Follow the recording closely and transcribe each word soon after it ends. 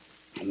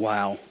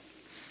Wow.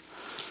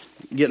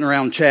 Getting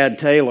around Chad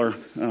Taylor,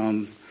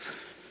 you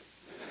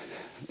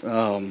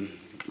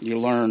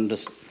learn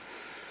just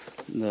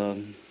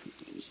the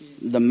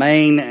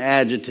main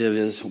adjective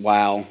is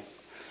wow.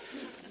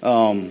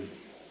 And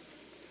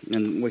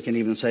we can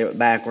even say it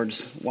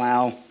backwards.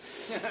 Wow.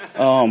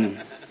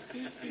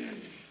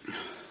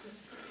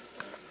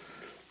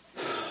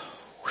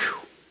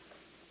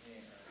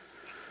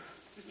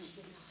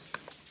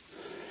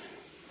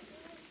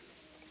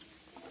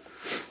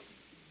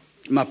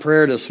 My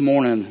prayer this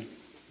morning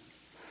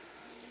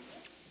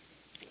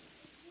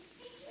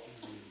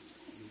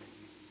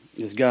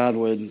is God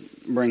would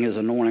bring His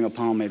anointing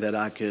upon me that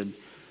I could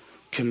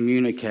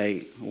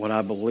communicate what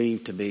I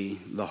believe to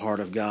be the heart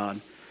of God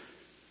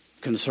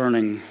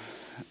concerning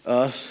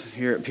us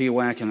here at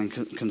PWAC and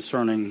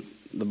concerning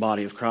the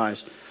body of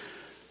Christ.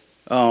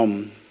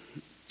 And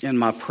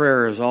my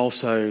prayer is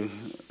also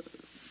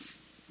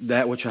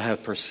that which I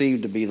have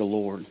perceived to be the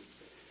Lord.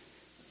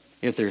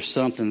 If there's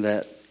something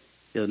that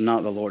is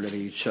not the Lord, that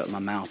He'd shut my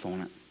mouth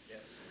on it. Yes.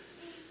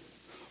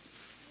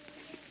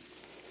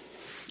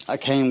 I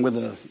came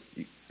with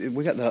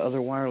we got the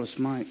other wireless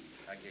mic?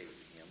 I gave it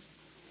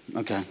to him.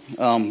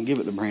 Okay. Give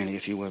it to Brandy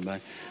if you would,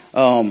 babe.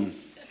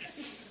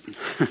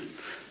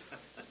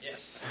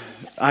 Yes.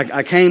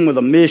 I came with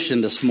a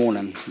mission this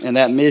morning, and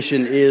that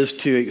mission is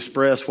to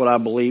express what I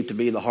believe to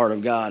be the heart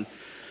of God.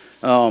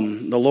 The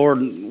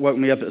Lord woke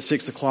me up at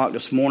 6 o'clock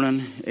this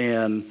morning,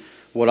 and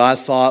what I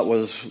thought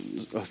was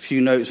a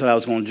few notes that I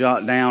was going to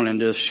jot down and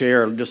just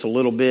share just a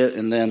little bit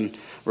and then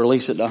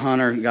release it to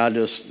Hunter. God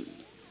just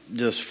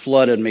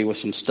flooded me with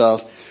some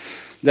stuff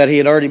that He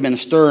had already been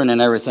stirring and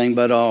everything.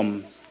 But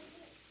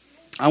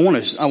I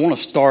want to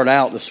start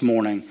out this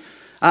morning.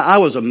 I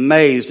was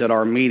amazed at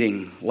our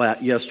meeting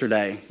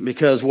yesterday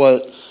because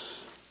what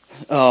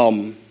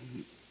I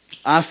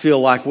feel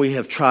like we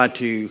have tried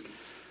to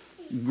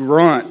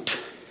grunt,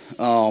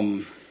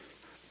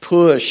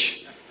 push,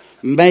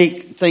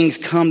 make things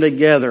come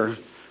together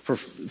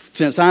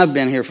since I've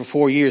been here for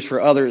 4 years. For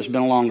others, it's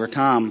been a longer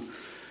time.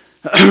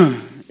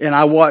 And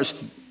I watched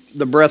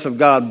the breath of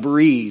God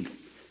breathe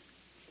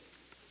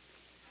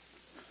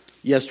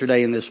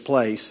yesterday in this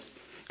place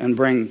and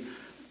bring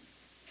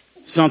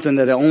something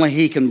that only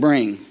He can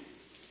bring.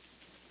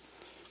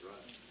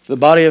 The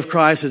body of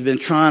Christ has been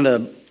trying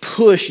to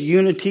push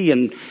unity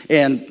and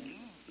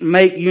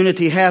make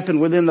unity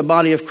happen within the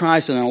body of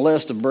Christ, and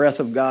unless the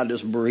breath of God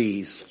just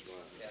breathes,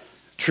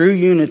 true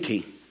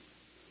unity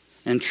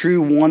and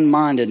true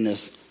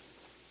one-mindedness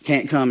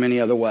can't come any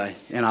other way.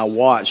 And I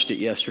watched it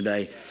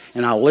yesterday,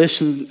 and I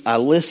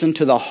listened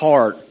to the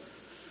heart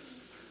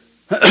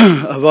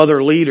of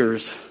other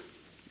leaders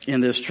in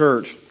this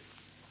church.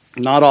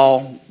 Not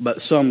all,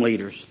 but some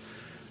leaders.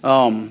 So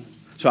I'm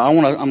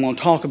going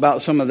to talk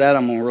about some of that.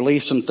 I'm going to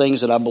release some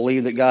things that I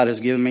believe that God has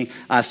given me.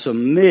 I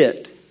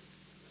submit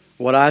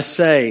what I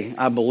say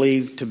I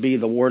believe to be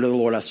the word of the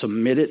Lord. I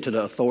submit it to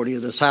the authority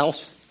of this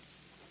house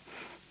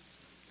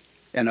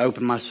and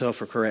open myself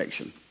for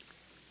correction.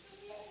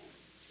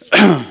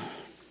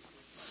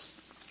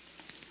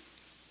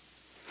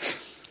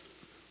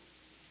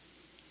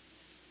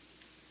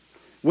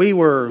 We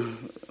were,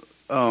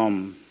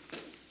 Hunter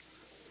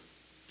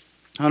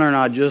and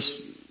I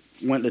just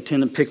went to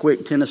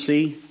Pickwick,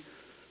 Tennessee,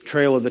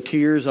 Trail of the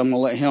Tears. I'm going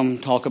to let him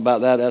talk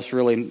about that. That's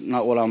really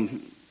not what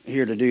I'm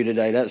here to do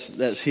today.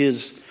 That's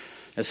his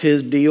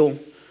deal.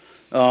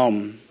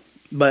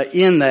 But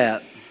in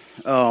that,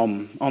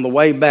 on the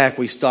way back,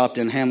 we stopped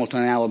in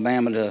Hamilton,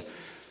 Alabama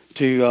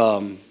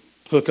to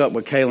hook up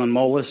with Kaylin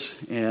Mullis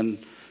and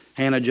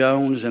Hannah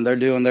Jones, and they're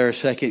doing their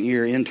second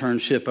year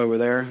internship over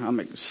there. I'm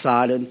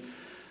excited.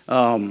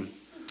 And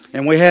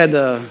we had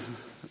the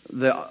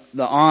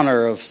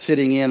honor of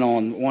sitting in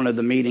on one of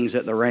the meetings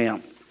at the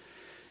ramp.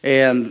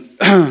 And,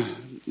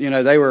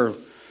 they were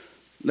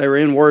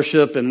in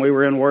worship, and we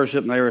were in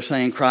worship, and they were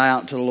saying, cry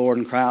out to the Lord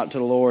and cry out to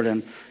the Lord.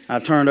 And I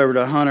turned over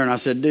to Hunter, and I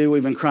said, dude,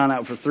 we've been crying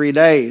out for 3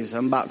 days.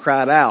 I'm about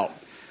cried out.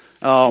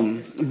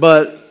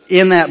 But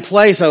in that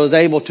place, I was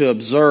able to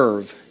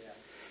observe.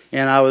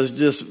 And I was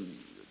just,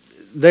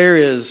 there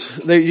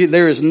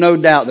is no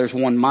doubt there's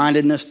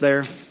one-mindedness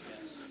there.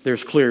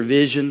 There's clear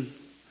vision.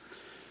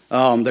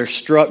 There's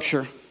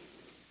structure.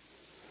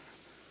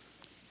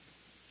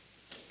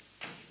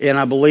 And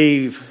I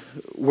believe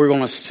we're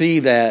going to see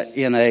that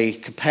in a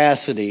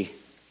capacity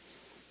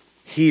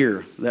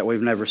here that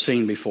we've never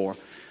seen before.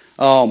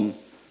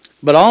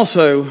 But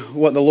also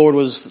what the Lord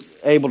was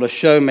able to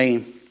show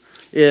me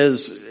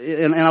is,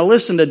 and I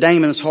listened to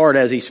Damon's heart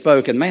as he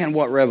spoke, and man,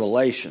 what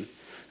revelation.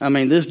 I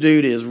mean, this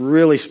dude is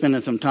really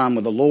spending some time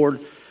with the Lord.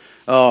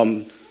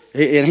 And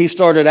he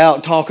started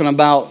out talking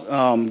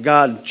about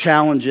God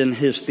challenging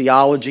his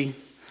theology.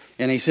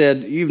 And he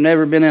said, you've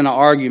never been in an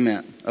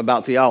argument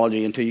about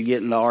theology until you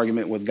get in an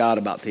argument with God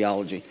about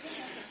theology.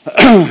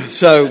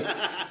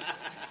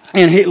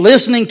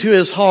 Listening to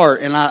his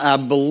heart, and I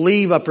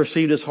believe I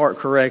perceived his heart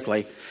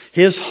correctly.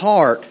 His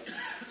heart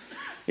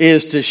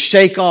is to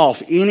shake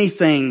off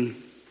anything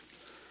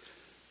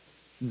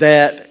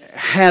that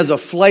has a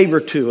flavor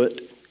to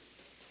it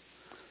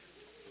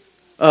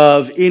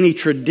of any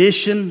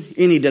tradition,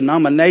 any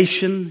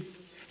denomination,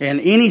 and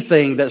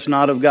anything that's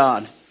not of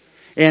God.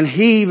 And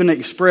he even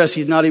expressed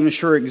he's not even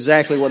sure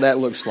exactly what that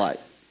looks like.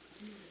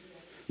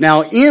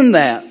 Now in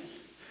that,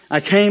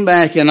 I came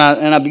back and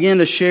I began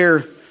to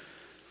share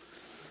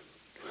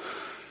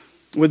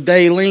with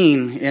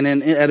Daylene and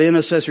at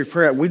intercessory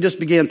prayer. We just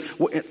began,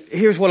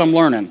 here's what I'm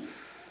learning.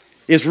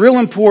 It's real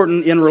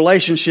important in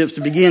relationships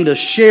to begin to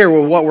share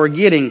with what we're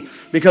getting,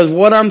 because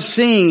what I'm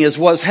seeing is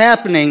what's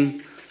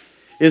happening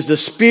is the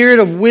spirit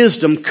of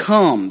wisdom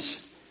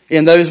comes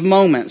in those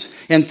moments.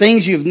 And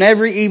things you've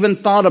never even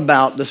thought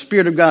about, the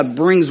Spirit of God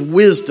brings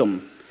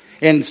wisdom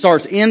and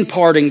starts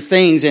imparting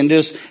things. And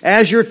just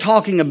as you're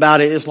talking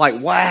about it, it's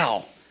like,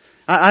 wow,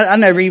 I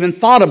never even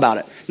thought about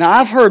it. Now,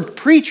 I've heard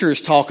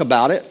preachers talk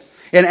about it.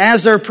 And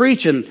as they're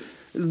preaching,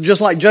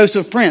 just like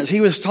Joseph Prince,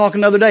 he was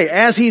talking the other day.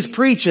 As he's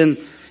preaching,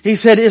 he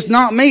said, it's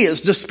not me.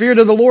 It's the Spirit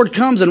of the Lord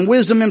comes and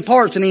wisdom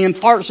imparts, and he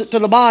imparts it to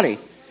the body.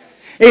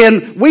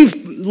 And we've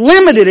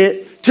limited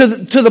it to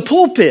the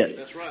pulpit.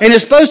 And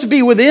it's supposed to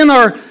be within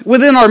our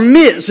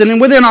midst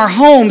and within our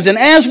homes. And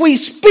as we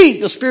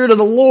speak the Spirit of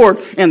the Lord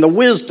and the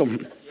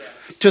wisdom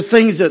to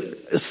things that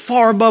is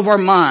far above our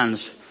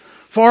minds,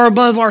 far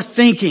above our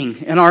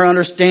thinking and our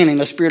understanding,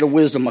 the Spirit of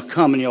wisdom will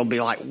come and you'll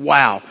be like,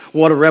 wow,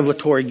 what a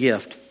revelatory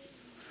gift.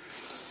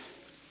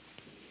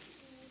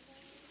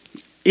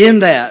 In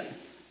that,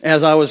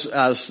 as I was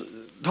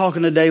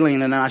talking to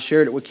Daylene and I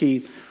shared it with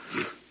Keith,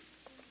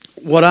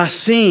 what I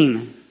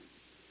seen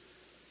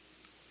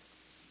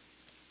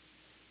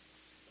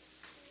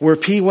where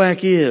PWAC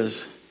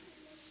is,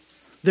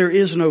 there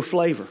is no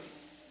flavor.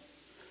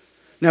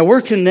 Now,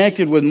 we're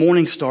connected with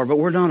Morning Star, but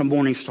we're not a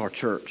Morning Star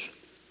church.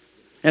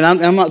 And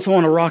I'm not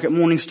throwing a rock at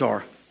Morning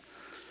Star.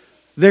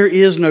 There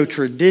is no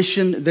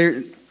tradition.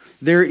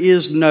 There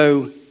is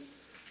no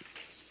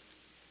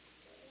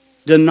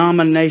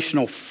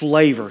denominational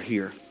flavor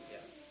here.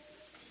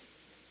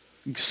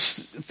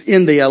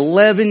 In the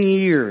 11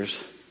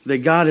 years that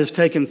God has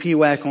taken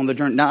PWAC on the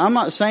journey. Now, I'm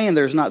not saying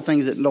there's not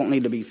things that don't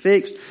need to be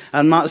fixed.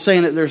 I'm not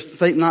saying that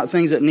there's not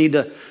things that need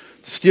to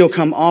still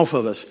come off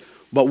of us.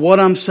 But what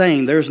I'm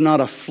saying, there's not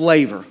a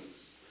flavor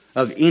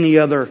of any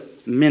other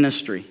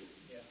ministry.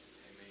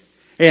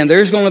 And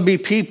there's going to be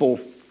people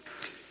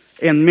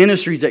and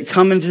ministries that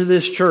come into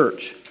this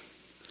church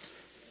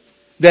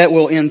that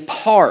will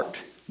impart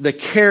the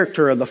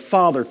character of the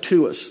Father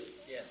to us.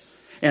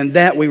 And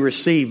that we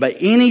receive. But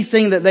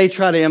anything that they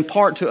try to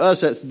impart to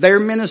us that's their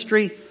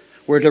ministry,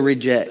 we're to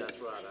reject.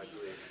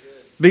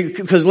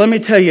 Because let me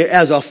tell you,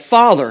 as a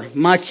father,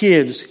 my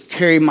kids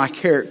carry my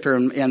character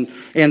and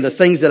the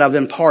things that I've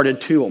imparted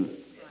to them.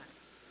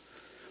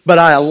 But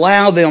I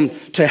allow them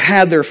to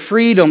have their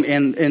freedom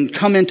and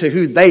come into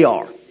who they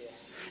are.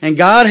 And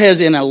God has,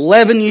 in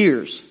 11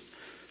 years,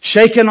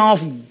 shaken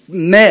off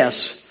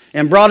mess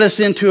and brought us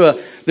into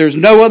there's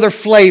no other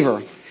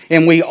flavor.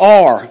 And we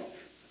are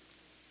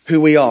who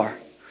we are.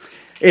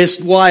 It's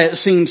why it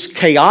seems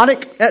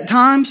chaotic at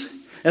times.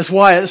 That's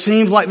why it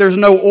seems like there's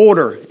no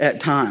order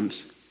at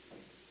times.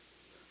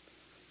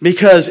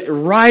 Because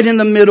right in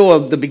the middle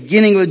of the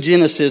beginning of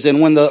Genesis, and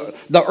when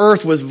the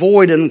earth was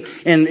void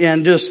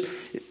and just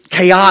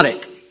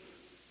chaotic,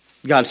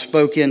 God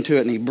spoke into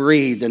it and He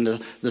breathed, and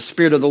the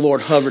Spirit of the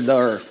Lord hovered the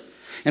earth.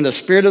 And the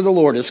Spirit of the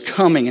Lord is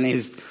coming,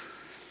 and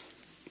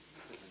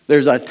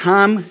there's a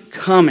time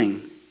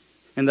coming,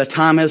 and the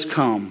time has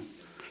come.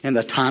 And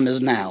the time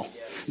is now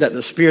that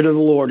the Spirit of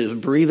the Lord is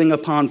breathing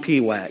upon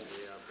PWAC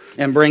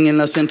and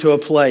bringing us into a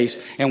place,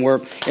 and we're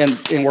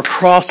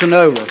crossing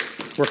over.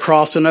 We're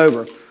crossing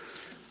over.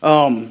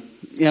 I've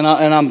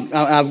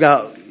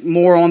got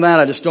more on that.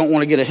 I just don't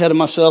want to get ahead of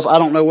myself. I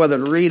don't know whether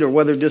to read or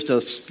whether just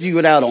to spew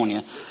it out on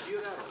you.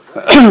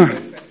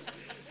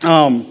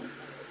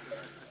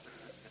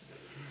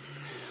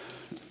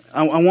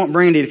 I want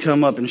Brandy to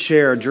come up and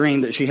share a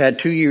dream that she had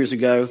 2 years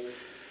ago,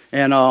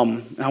 and I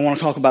want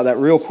to talk about that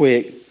real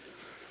quick.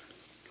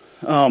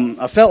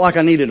 I felt like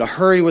I needed to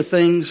hurry with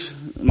things.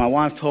 My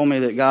wife told me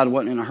that God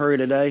wasn't in a hurry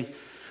today.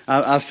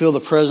 I feel the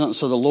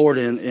presence of the Lord,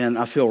 and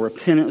I feel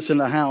repentance in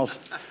the house.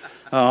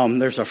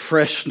 There's a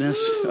freshness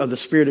of the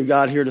Spirit of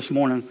God here this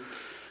morning.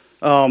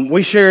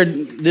 We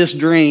shared this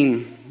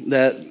dream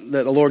that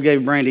the Lord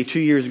gave Brandy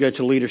 2 years ago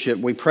to leadership.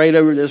 We prayed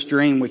over this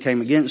dream. We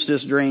came against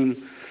this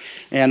dream,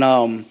 and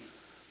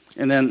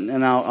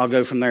then I'll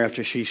go from there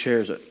after she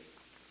shares it.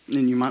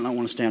 And you might not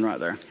want to stand right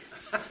there.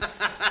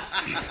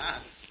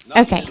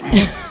 Okay.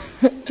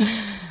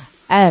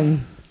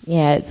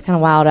 Yeah, it's kind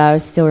of wild. I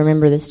still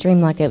remember this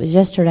dream like it was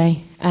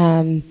yesterday.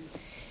 Ken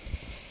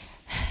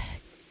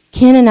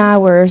and I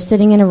were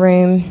sitting in a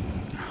room.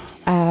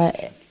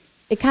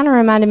 It kind of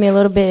reminded me a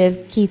little bit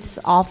of Keith's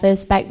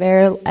office back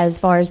there as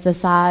far as the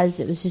size.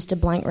 It was just a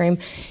blank room.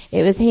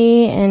 It was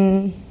he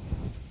and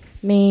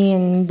me,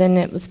 and then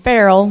it was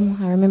Farrell.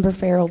 I remember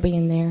Farrell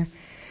being there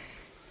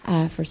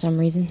for some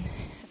reason.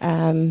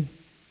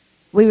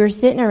 We were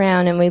sitting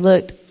around, and we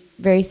looked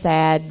very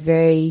sad,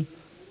 very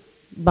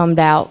bummed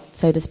out,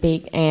 so to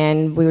speak,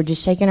 and we were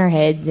just shaking our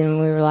heads, and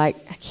we were like,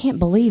 I can't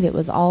believe it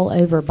was all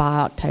over by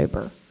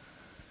October.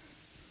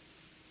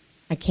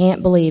 I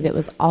can't believe it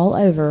was all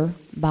over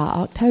by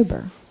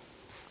October.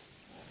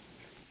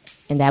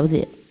 And that was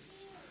it.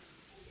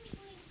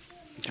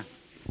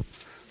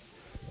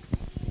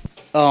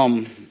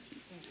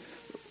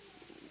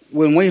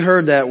 When we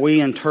heard that,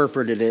 we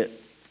interpreted it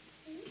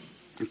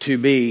to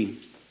be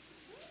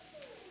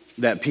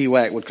that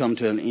PWAC would come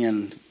to an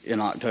end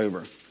in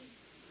October.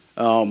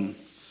 One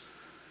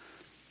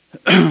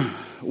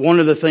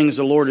of the things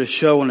the Lord is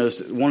showing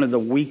us, one of the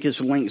weakest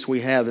links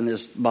we have in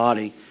this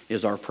body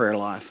is our prayer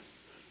life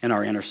and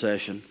our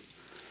intercession.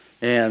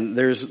 And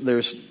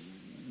there's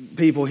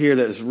people here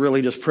that's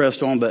really just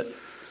pressed on, but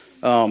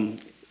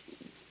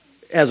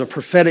as a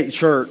prophetic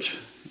church,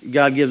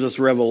 God gives us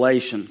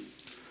revelation.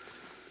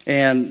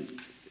 And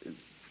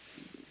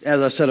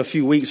as I said a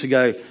few weeks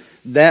ago,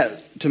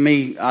 that to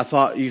me I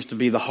thought used to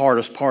be the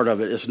hardest part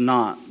of it. It's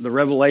not. The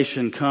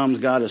revelation comes,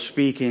 God is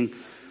speaking.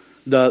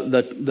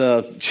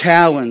 The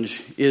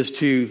challenge is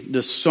to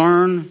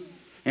discern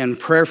and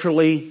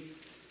prayerfully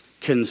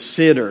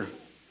consider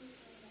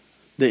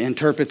the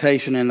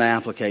interpretation and the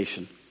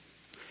application.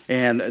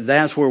 And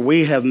that's where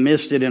we have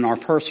missed it in our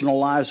personal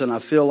lives, and I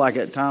feel like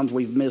at times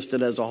we've missed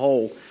it as a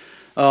whole.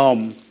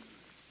 The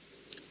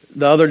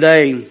other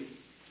day,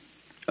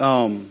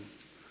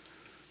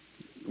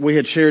 we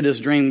had shared this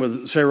dream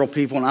with several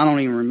people, and I don't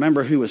even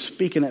remember who was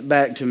speaking it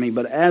back to me,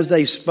 but as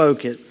they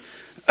spoke it,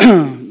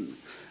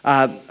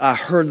 I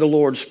heard the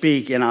Lord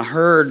speak, and I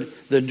heard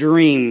the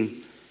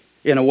dream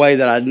in a way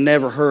that I'd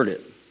never heard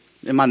it.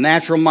 And my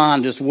natural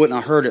mind just wouldn't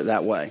have heard it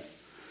that way.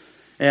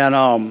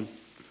 And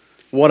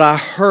what I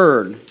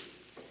heard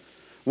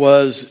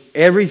was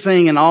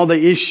everything and all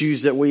the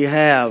issues that we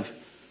have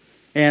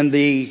and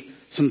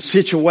some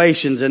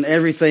situations and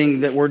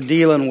everything that we're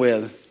dealing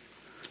with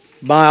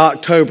by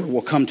October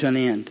will come to an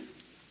end.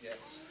 Yes.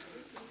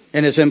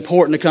 And it's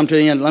important to come to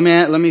an end.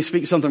 Let me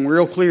speak something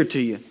real clear to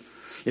you.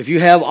 If you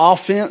have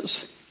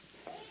offense,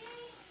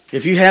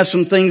 if you have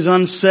some things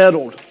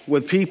unsettled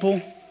with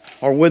people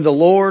or with the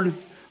Lord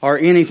or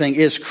anything,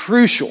 it's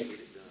crucial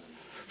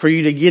for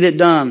you to get it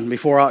done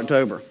before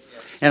October.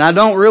 And I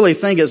don't really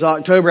think it's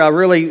October. I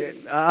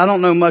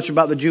don't know much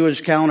about the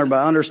Jewish calendar, but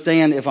I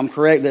understand, if I'm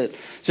correct, that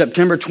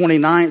September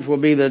 29th will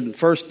be the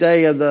first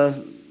day of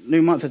the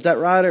new month. Is that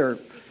right? Or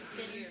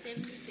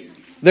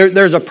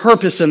there's a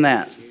purpose in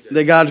that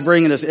God's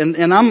bringing us.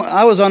 And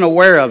I was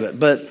unaware of it,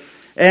 but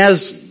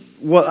as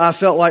what I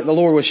felt like the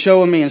Lord was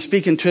showing me and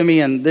speaking to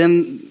me, and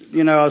then,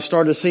 I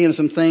started seeing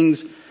some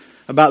things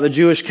about the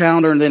Jewish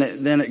calendar, and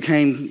then it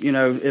came,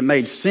 it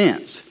made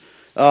sense.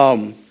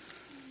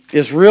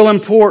 It's real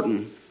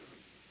important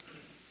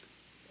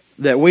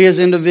that we as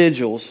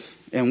individuals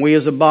and we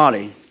as a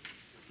body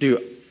do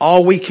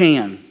all we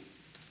can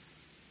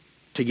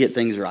to get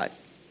things right,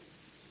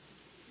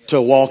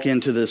 to walk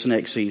into this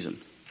next season.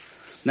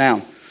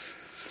 Now,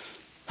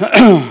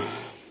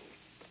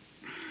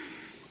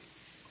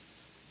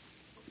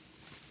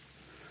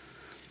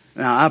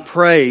 I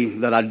pray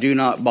that I do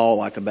not bawl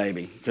like a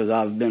baby, because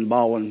I've been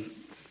bawling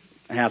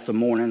half the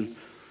morning,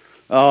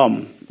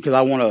 because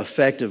I want to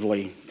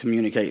effectively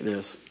communicate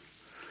this.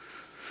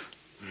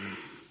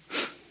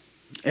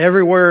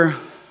 Everywhere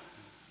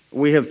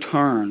we have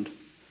turned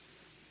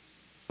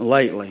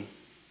lately,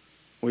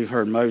 we've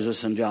heard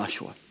Moses and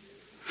Joshua.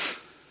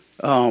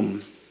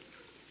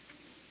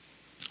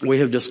 We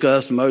have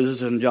discussed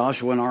Moses and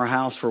Joshua in our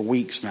house for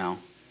weeks now.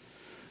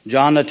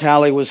 John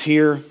Natale was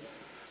here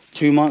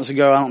 2 months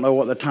ago. I don't know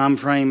what the time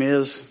frame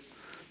is,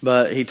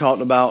 but he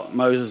talked about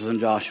Moses and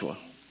Joshua.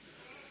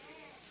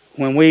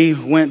 When we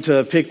went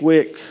to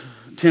Pickwick,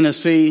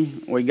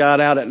 Tennessee, we got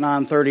out at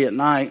 9:30 at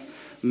night,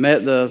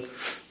 met the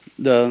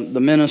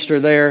minister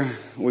there.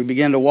 We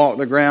began to walk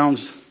the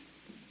grounds.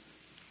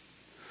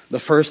 The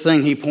first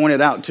thing he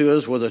pointed out to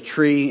us was a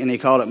tree, and he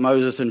called it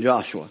Moses and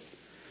Joshua.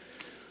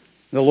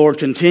 The Lord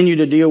continued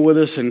to deal with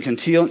us and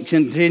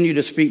continue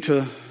to speak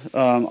to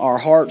our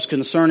hearts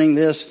concerning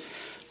this.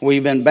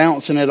 We've been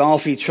bouncing it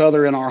off each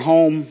other in our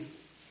home.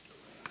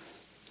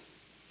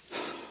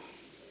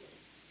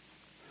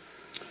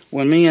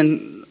 When me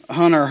and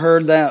Hunter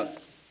heard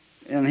that,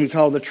 and he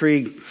called the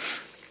tree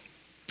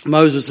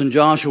Moses and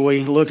Joshua,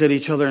 we looked at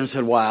each other and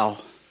said, wow.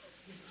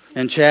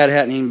 And Chad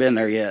hadn't even been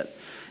there yet.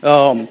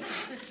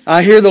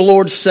 I hear the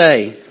Lord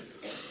say,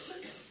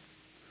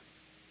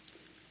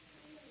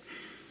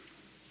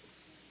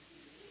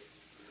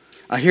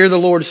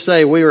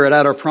 we are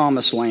at our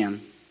promised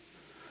land.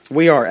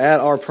 We are at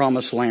our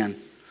promised land.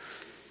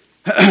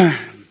 It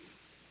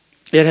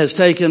has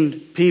taken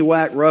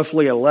PWAC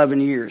roughly 11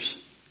 years.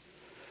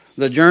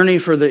 The journey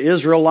for the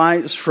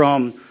Israelites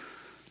from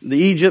the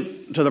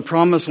Egypt to the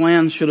promised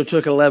land should have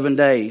took 11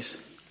 days.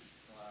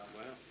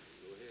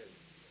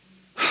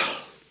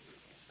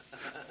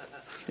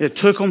 It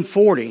took them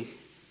 40.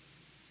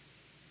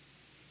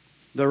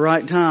 The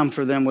right time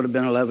for them would have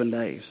been 11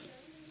 days.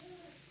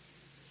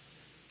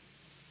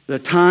 The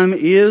time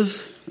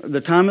is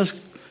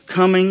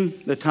coming,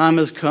 the time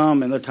has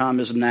come, and the time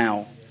is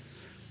now.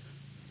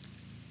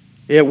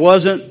 It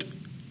wasn't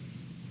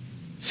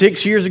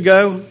 6 years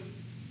ago.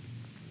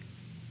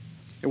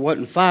 It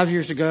wasn't 5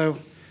 years ago.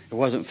 It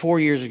wasn't 4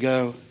 years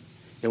ago.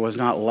 It was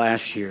not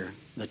last year.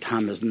 The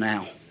time is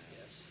now.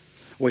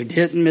 We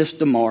didn't miss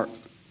the mark.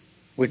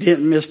 We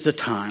didn't miss the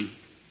time.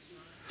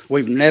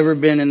 We've never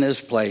been in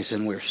this place,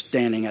 and we're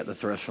standing at the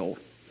threshold.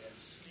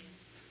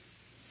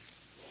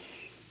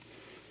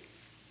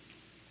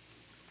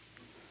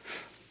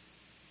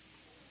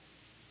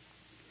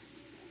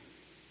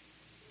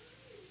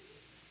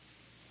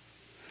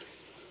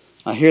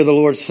 I hear the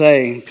Lord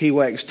say,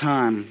 PWAC's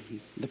time,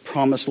 the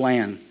promised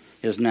land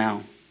is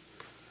now.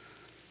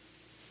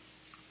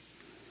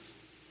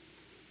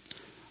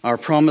 Our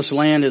promised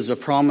land is the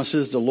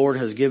promises the Lord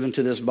has given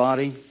to this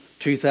body.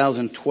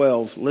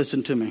 2012,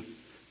 listen to me.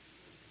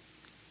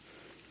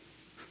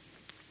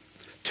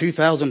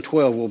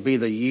 2012 will be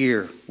the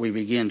year we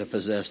begin to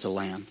possess the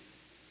land.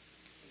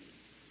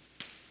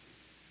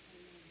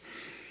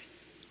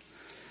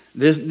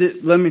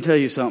 Let me tell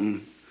you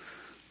something.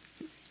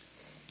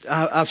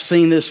 I've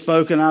seen this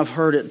spoken, I've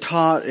heard it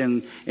taught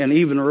and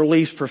even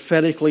released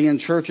prophetically in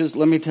churches.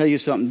 Let me tell you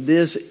something.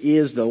 This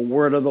is the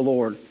word of the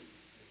Lord.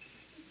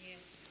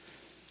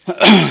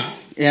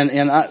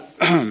 And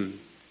I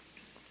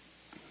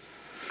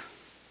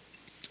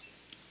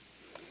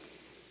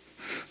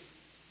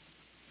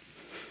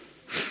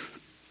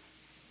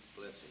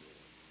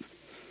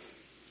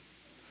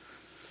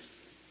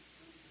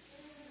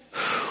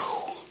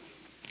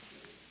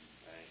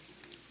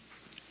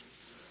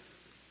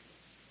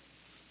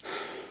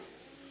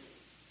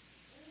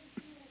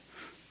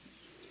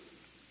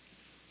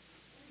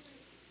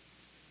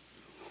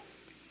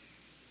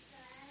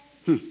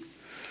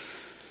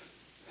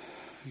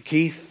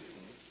Keith,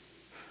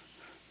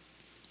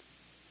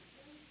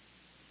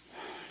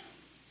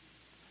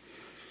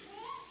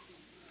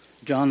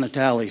 John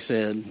Natale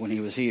said when he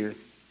was here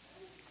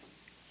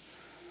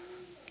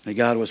that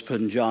God was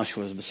putting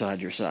Joshua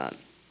beside your side.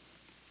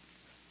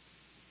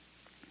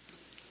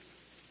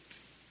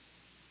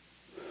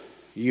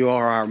 You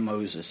are our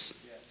Moses.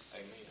 Yes.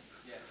 Amen.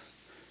 Yes.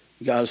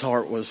 God's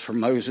heart was for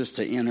Moses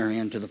to enter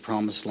into the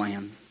promised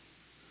land.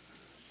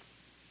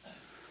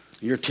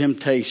 Your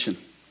temptation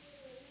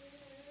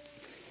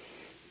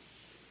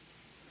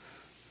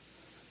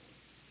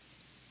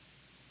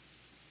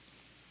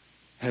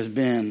has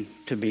been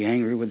to be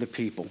angry with the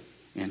people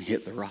and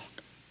hit the rock.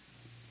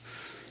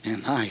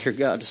 And I hear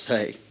God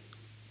say,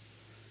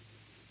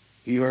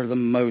 you are the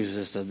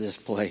Moses of this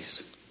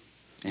place.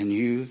 And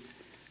you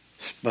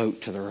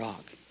spoke to the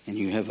rock and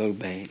you have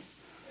obeyed.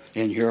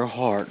 And your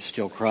heart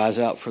still cries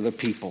out for the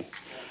people,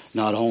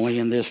 not only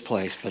in this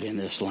place, but in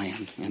this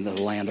land and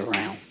the land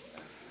around.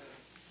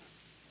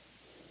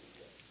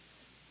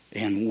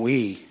 And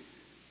we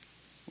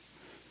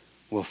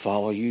will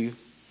follow you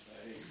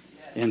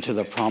into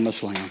the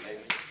promised land.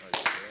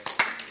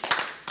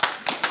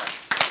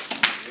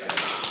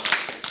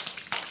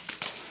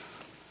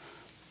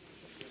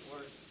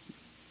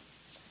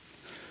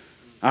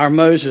 Our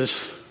Moses,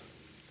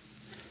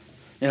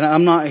 and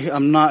I'm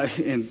not,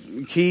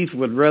 and Keith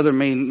would rather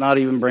me not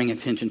even bring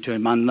attention to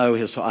him. I know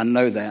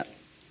that.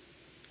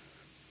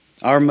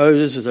 Our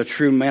Moses is a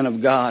true man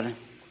of God.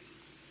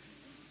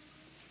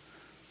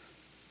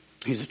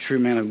 He's a true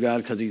man of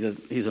God because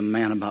he's a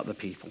man about the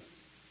people.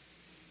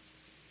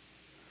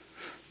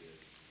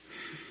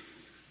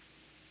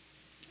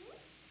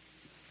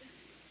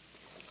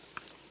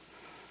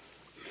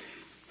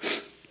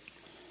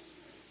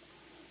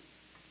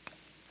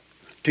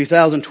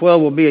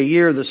 (2012) will be a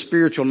year of the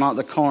spiritual, not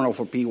the carnal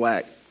for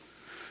PWAC.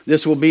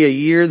 This will be a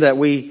year that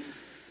we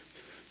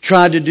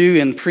tried to do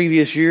in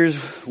previous years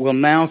will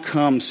now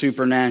come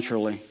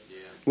supernaturally. Yeah.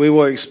 We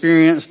will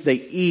experience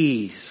the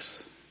ease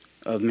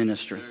of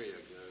ministry.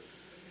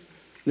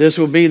 This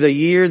will be the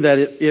year that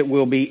it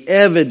will be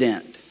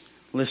evident.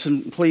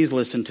 Listen, please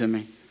listen to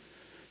me.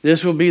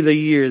 This will be the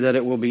year that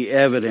it will be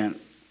evident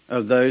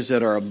of those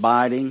that are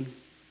abiding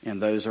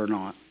and those who are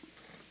not.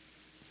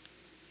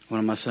 What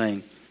am I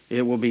saying?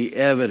 It will be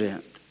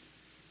evident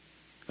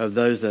of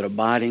those that are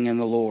abiding in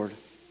the Lord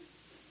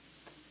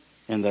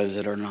and those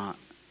that are not.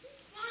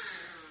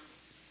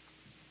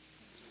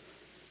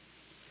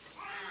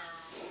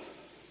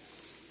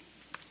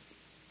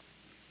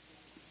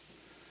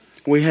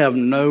 We have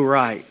no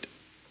right.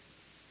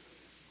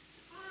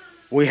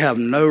 We have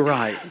no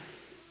right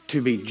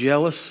to be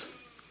jealous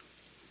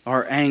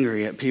or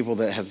angry at people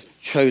that have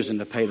chosen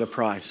to pay the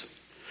price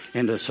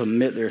and to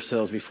submit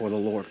themselves before the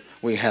Lord.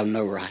 We have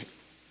no right.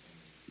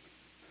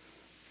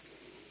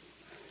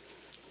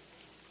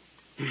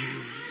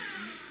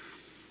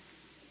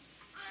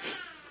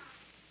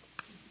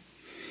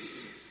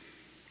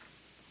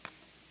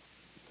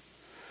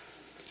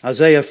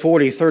 Isaiah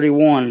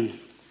 40:31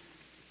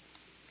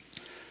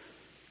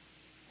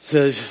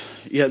 says,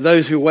 yet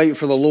those who wait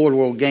for the Lord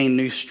will gain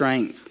new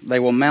strength. They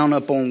will mount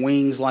up on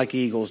wings like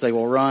eagles. They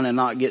will run and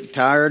not get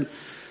tired.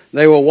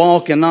 They will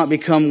walk and not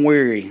become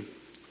weary.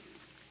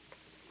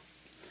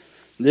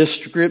 This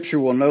scripture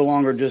will no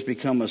longer just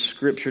become a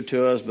scripture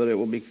to us, but it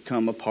will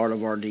become a part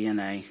of our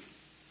DNA.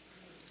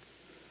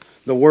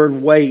 The word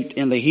wait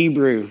in the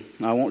Hebrew,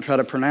 I won't try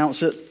to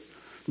pronounce it,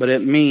 but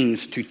it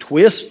means to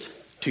twist,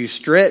 to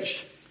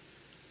stretch,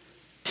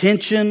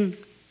 tension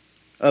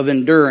of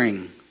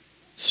enduring,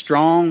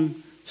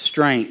 strong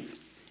strength,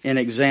 an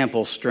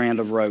example, strand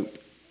of rope.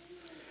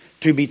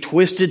 To be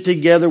twisted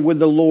together with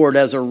the Lord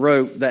as a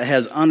rope that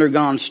has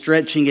undergone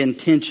stretching and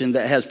tension,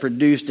 that has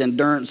produced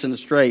endurance and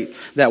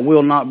strength that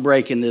will not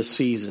break in this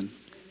season.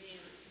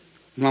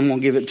 I'm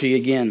going to give it to you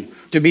again.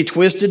 To be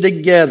twisted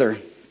together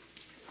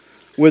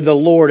with the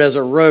Lord as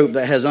a rope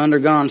that has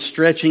undergone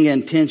stretching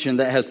and tension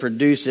that has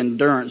produced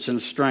endurance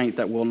and strength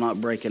that will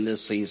not break in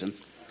this season.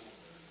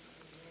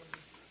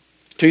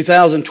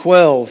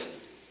 2012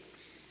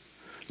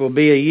 will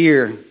be a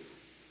year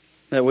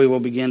that we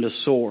will begin to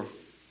soar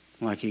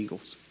like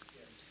eagles.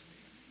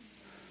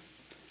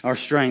 Our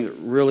strength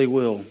really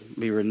will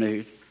be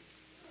renewed.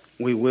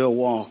 We will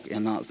walk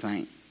and not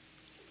faint.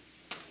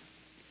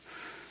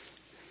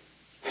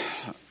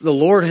 The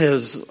Lord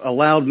has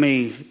allowed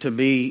me to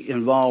be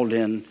involved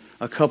in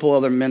a couple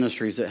other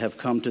ministries that have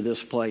come to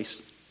this place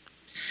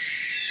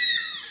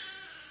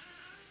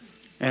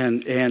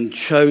and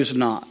chose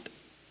not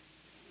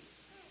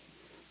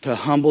to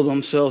humble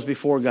themselves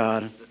before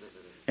God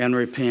and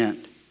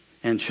repent,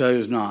 and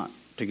chose not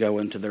to go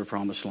into their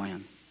promised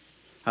land.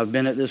 I've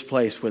been at this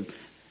place with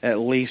at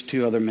least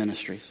 2 other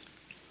ministries.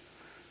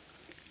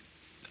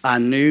 I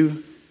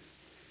knew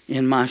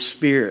in my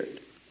spirit,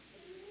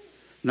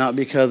 not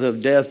because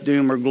of death,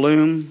 doom, or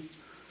gloom,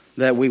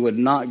 that we would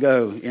not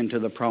go into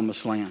the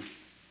promised land.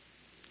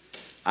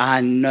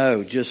 I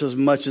know, just as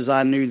much as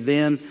I knew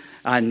then,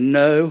 I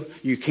know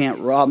you can't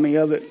rob me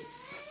of it.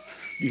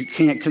 You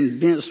can't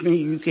convince me.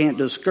 You can't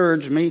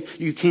discourage me.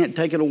 You can't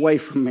take it away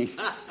from me.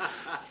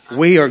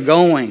 We are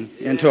going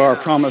into our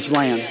promised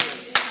land.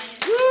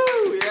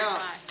 Woo,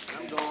 yeah.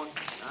 I'm going.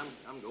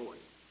 I'm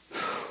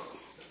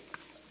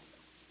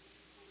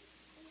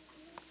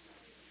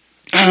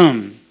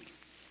going.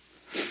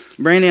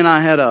 Brandy and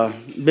I had a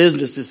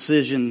business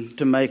decision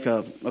to make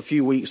a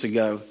few weeks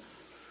ago.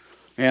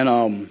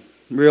 And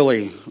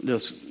really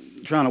just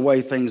trying to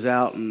weigh things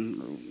out,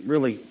 and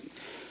really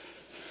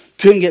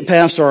couldn't get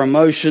past our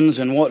emotions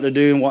and what to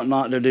do and what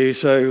not to do.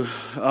 So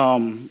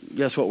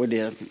guess what we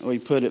did? We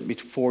put it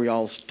before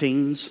y'all's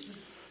teens,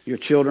 your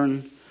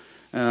children.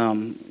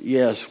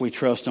 Yes, we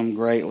trust them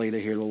greatly to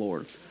hear the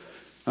Lord.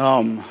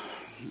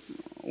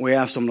 We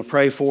asked them to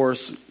pray for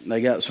us.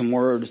 They got some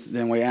words.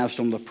 Then we asked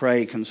them to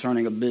pray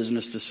concerning a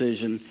business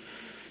decision.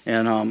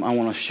 And I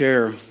want to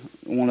share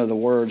one of the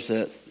words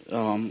that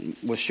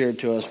was shared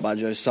to us by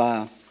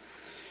Josiah.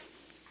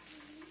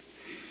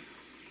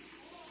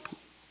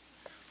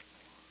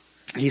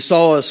 He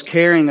saw us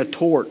carrying a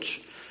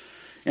torch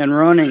and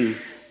running,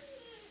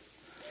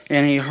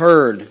 and he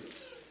heard.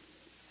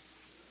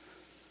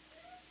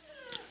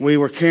 We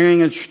were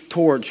carrying a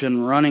torch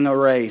and running a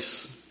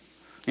race,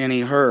 and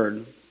he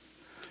heard.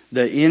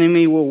 The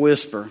enemy will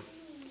whisper,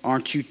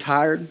 "Aren't you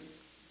tired?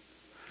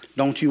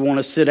 Don't you want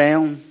to sit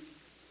down?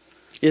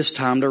 It's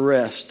time to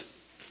rest.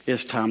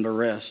 It's time to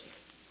rest."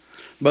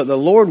 But the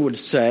Lord would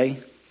say,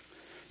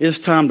 "It's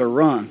time to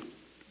run.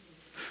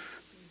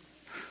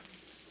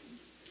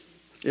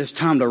 It's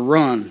time to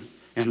run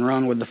and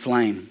run with the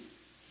flame."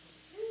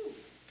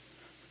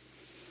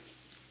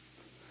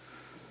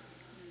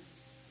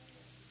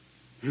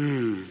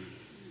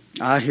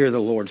 I hear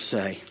the Lord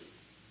say,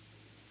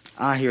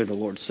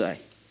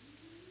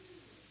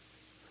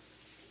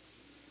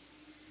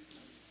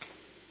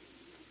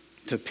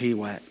 to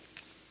PWAC,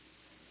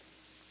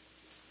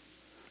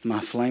 my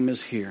flame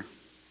is here.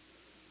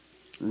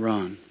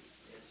 Run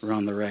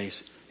the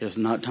race. It's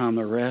not time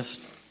to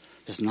rest.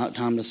 It's not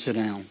time to sit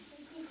down.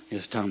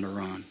 It's time to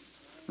run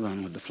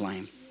with the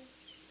flame.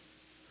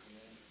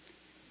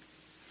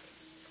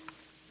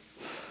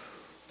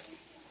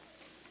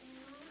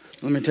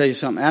 Let me tell you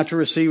something. After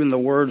receiving the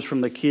words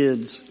from the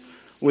kids,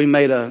 we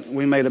made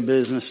a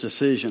business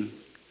decision,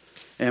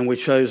 and we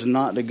chose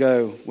not to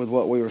go with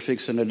what we were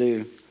fixing to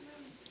do.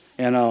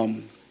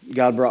 And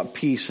God brought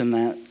peace in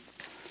that.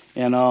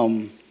 And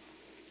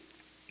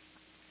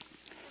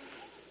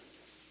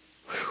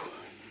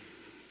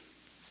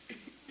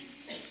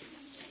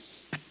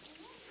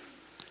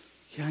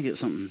can I get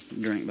something to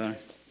drink, buddy?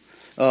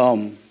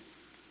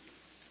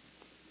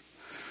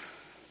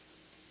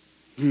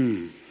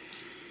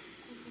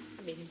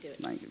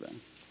 Thank you, buddy.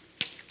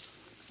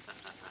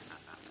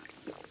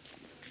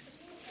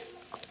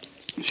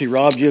 She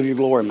robbed you of your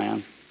glory,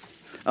 man.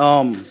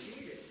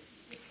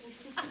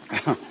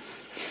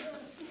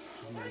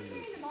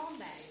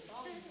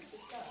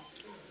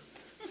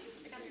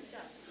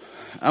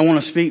 I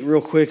want to speak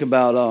real quick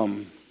about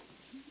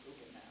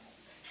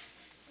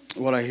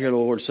what I hear the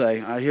Lord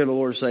say. I hear the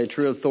Lord say,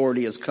 true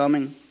authority is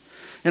coming.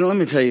 And let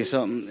me tell you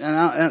something.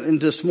 And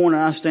this morning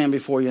I stand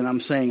before you and I'm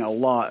saying a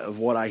lot of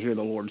what I hear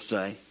the Lord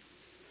say.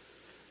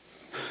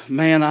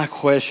 Man, I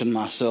question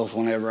myself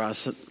whenever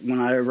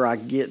I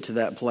get to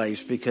that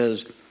place,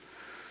 because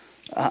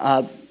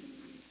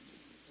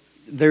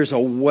there's a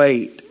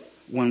weight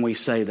when we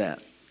say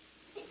that.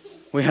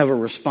 We have a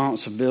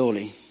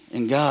responsibility.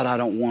 And God, I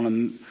don't want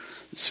to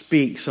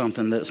speak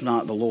something that's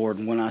not the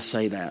Lord when I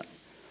say that.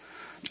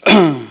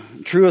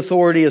 True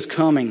authority is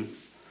coming.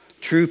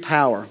 True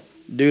power,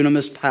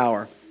 dunamis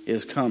power,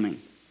 is coming.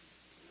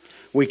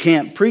 We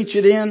can't preach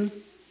it in.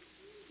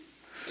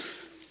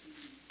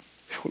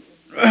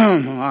 All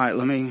right,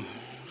 let me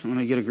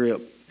get a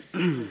grip.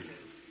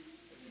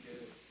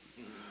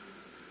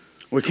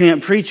 We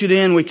can't preach it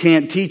in. We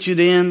can't teach it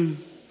in.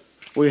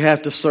 We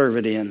have to serve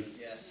it in.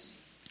 Yes.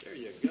 There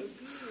you go.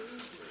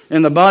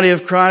 In the body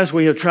of Christ,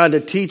 we have tried to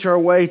teach our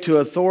way to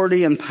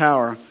authority and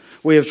power.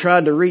 We have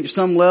tried to reach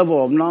some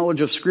level of knowledge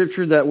of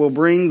Scripture that will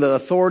bring the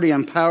authority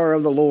and power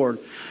of the Lord.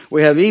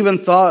 We have even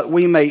thought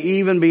we may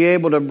even be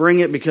able to bring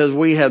it because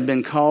we have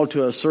been called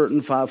to a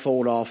certain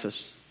fivefold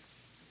office.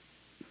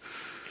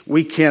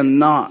 We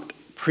cannot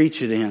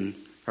preach it in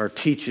or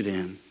teach it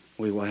in.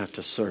 We will have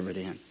to serve it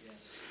in.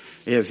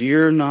 If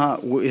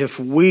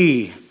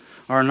we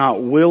are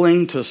not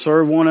willing to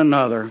serve one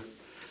another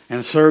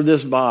and serve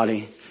this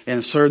body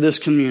and serve this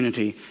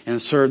community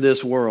and serve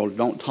this world,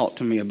 don't talk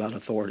to me about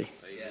authority.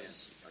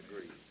 Yes, I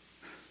agree.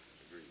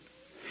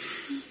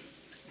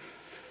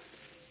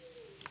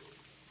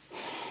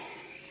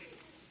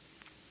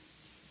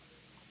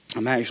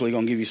 I'm actually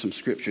going to give you some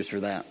scriptures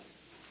for that.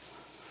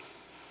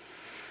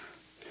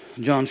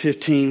 John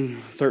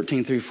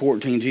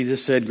 15:13-14,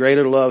 Jesus said,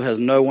 "Greater love has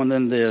no one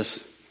than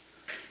this,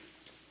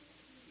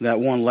 that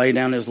one lay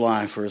down his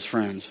life for his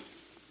friends."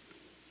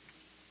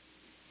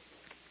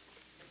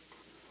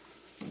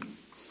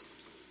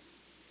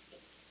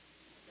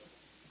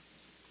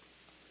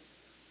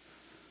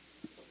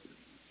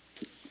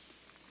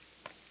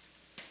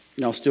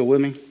 Y'all still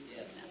with me?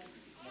 Yes.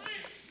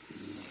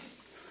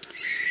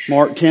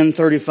 Mark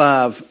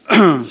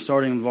 10:35,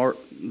 starting in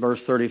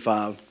verse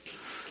 35,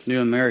 New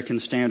American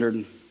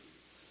Standard.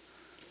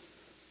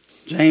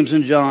 James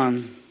and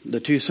John,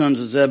 the two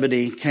sons of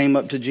Zebedee, came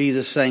up to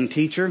Jesus saying,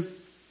 "Teacher,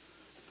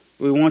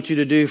 we want you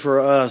to do for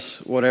us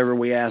whatever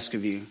we ask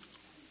of you."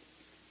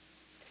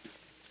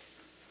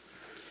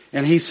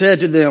 And he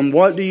said to them,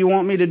 "What do you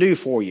want me to do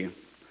for you?"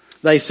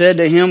 They said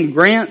to him,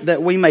 "Grant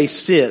that we may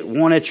sit,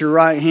 one at your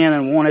right hand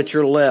and one at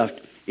your left,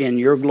 in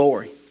your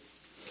glory."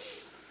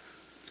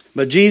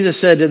 But Jesus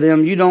said to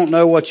them, "You don't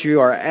know what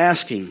you are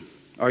asking.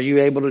 Are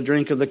you able to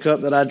drink of the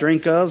cup that I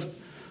drink of?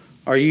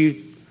 Are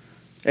you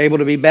able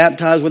to be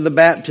baptized with the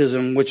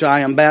baptism which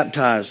I am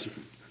baptized?"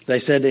 They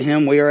said to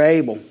him, "We are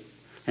able."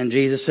 And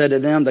Jesus said to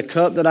them, "The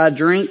cup that I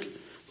drink,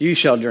 you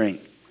shall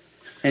drink.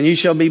 And you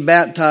shall be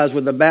baptized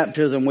with the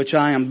baptism which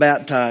I am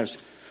baptized.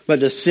 But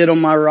to sit on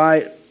my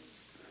right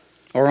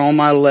or on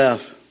my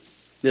left,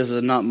 this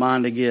is not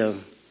mine to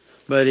give,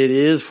 but it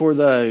is for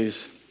those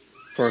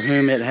for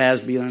whom it has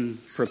been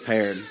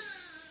prepared."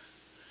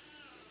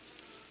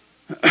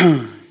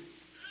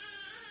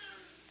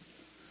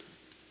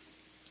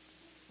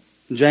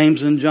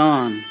 James and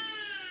John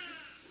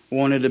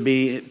wanted to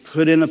be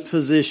put in a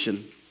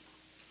position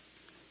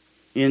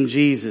in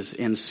Jesus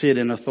and sit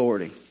in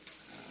authority.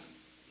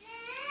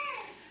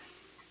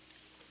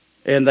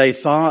 And they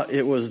thought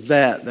it was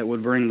that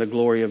would bring the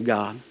glory of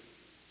God.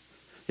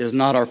 It is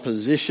not our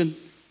position.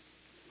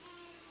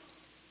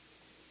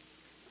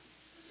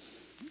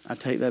 I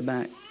take that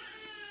back.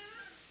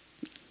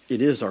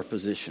 It is our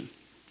position.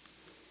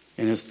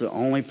 And it's the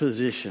only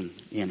position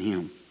in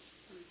Him.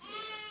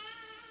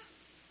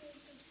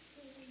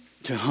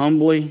 To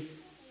humbly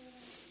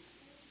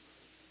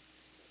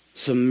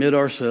submit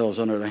ourselves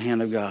under the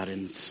hand of God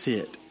and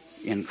sit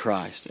in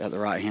Christ at the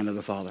right hand of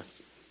the Father.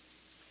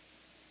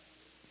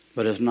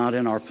 But it's not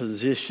in our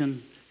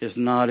position. It's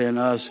not in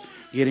us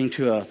getting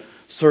to a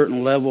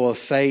certain level of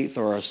faith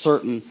or a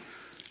certain...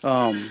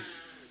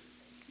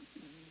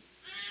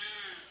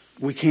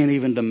 we can't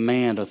even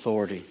demand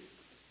authority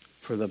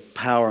for the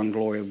power and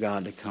glory of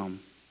God to come.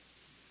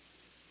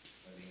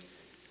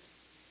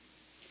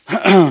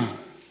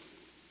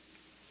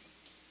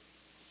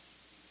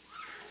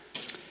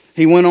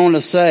 He went on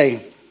to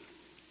say,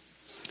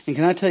 and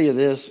can I tell you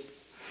this?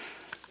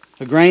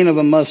 A grain of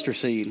a mustard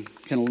seed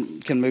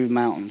can move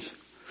mountains.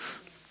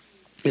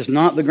 It's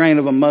not the grain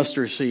of a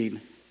mustard seed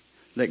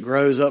that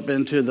grows up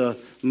into the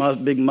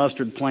big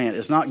mustard plant.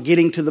 It's not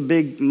getting to the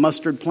big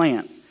mustard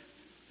plant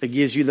that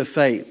gives you the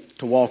faith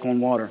to walk on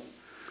water.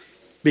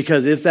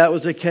 Because if that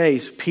was the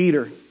case,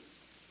 Peter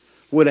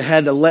would have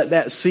had to let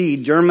that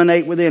seed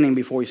germinate within him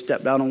before he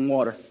stepped out on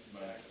water.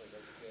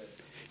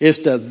 It's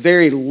the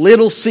very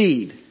little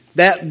seed,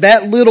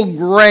 that little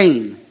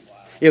grain.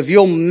 If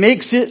you'll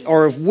mix it,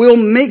 or if we'll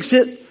mix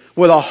it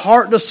with a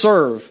heart to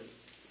serve,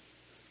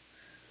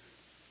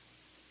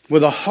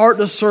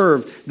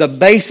 the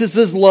basis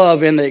is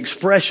love and the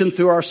expression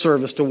through our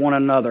service to one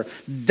another.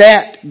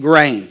 That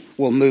grain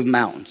will move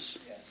mountains.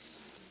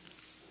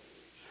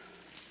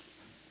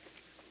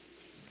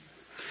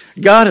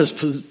 God is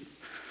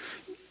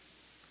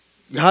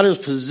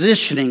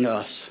positioning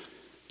us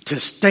to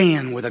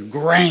stand with a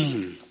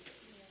grain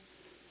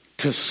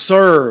to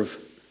serve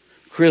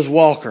Chris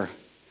Walker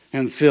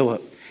and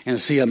Philip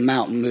and see a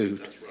mountain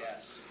moved.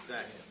 Yes,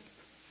 exactly.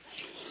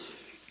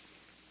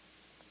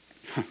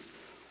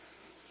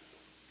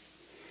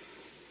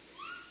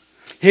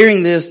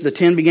 Hearing this, the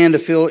 10 began to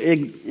feel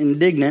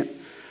indignant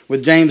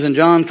with James and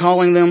John,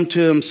 calling them to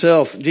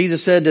himself.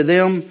 Jesus said to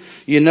them,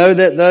 "You know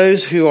that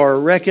those who are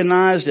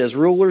recognized as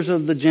rulers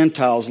of the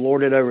Gentiles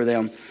lord it over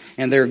them,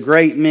 and their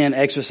great men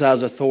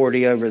exercise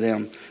authority over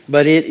them.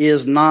 But it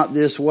is not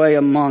this way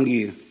among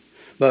you.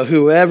 But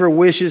whoever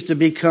wishes to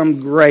become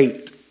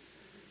great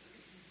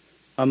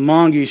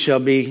among you shall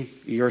be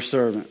your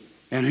servant.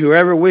 And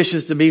whoever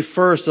wishes to be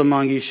first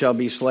among you shall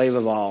be slave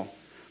of all.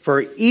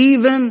 For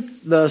even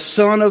the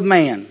Son of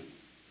Man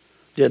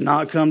did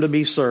not come to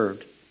be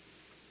served,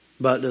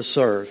 but to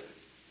serve,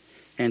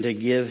 and to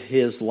give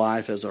his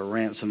life as a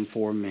ransom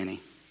for many."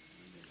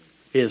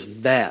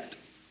 Is that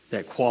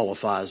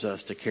qualifies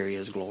us to carry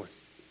his glory?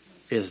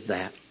 Is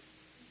that.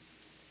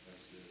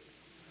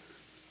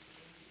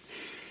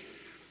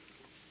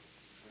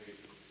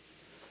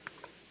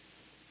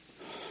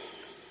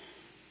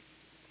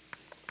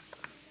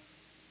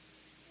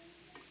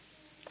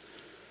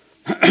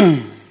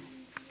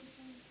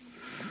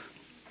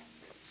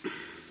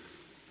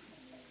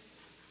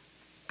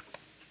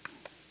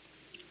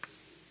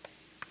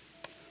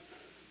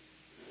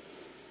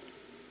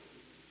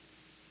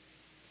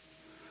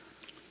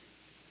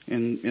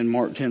 In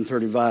Mark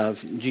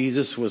 10:35,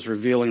 Jesus was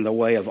revealing the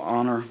way of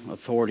honor,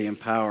 authority, and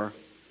power,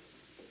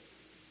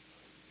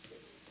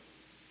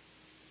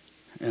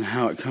 and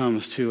how it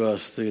comes to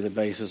us through the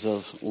basis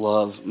of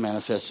love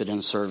manifested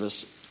in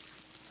service.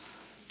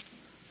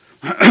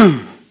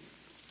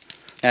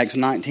 Acts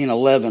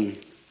 19:11.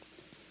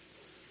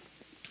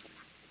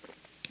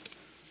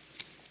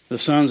 The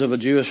sons of a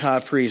Jewish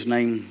high priest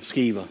named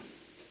Sceva.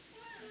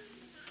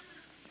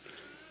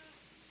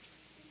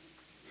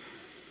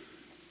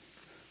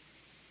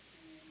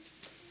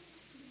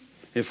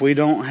 If we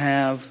don't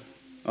have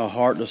a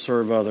heart to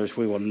serve others,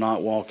 we will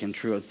not walk in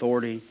true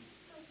authority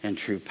and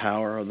true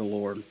power of the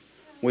Lord.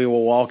 We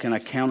will walk in a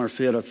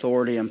counterfeit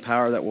authority and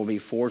power that will be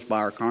forced by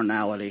our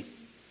carnality.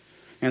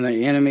 And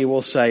the enemy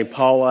will say,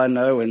 "Paul I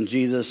know and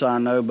Jesus I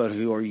know, but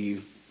who are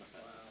you?"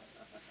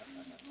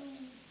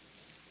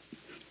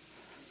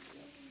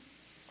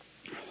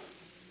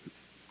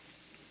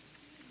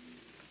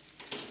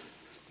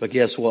 But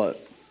guess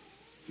what?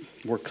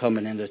 We're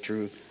coming into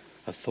true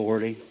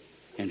authority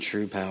and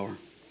true power.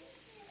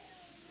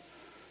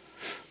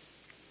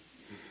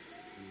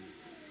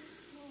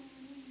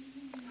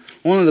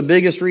 One of the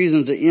biggest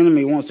reasons the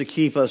enemy wants to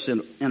keep us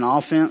in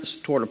offense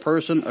toward a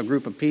person, a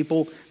group of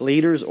people,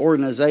 leaders,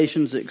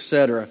 organizations,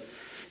 etc.,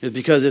 is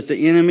because if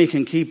the enemy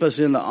can keep us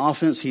in the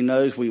offense, he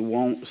knows we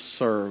won't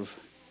serve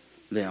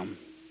them.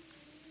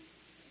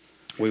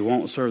 We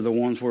won't serve the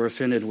ones we're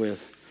offended with,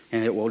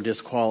 and it will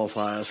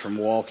disqualify us from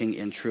walking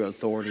in true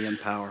authority and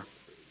power.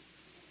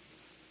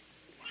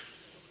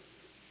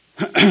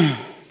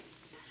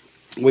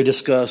 We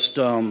discussed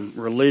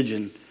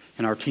religion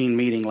in our teen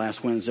meeting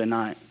last Wednesday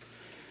night.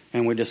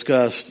 And we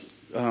discussed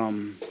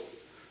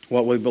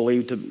what we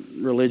believed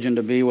religion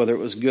to be, whether it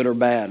was good or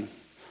bad.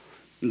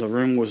 The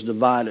room was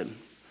divided.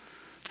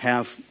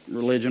 Half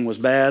religion was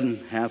bad and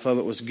half of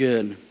it was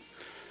good.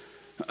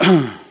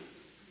 Then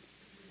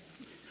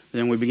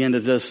we began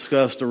to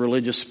discuss the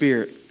religious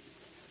spirit.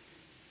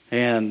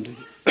 And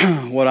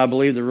what I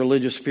believe the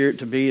religious spirit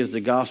to be is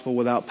the gospel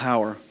without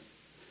power.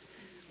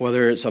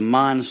 Whether it's a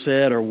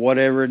mindset or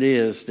whatever it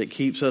is that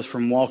keeps us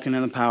from walking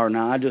in the power.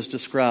 Now, I just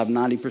described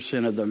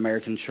 90% of the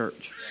American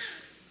church.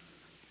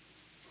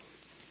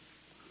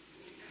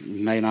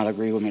 You may not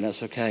agree with me,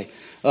 that's okay. Say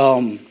that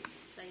again,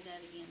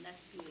 that's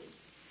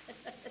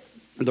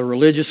good. The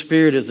religious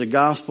spirit is the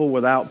gospel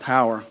without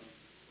power.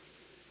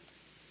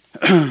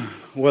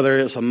 Whether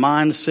it's a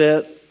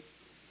mindset,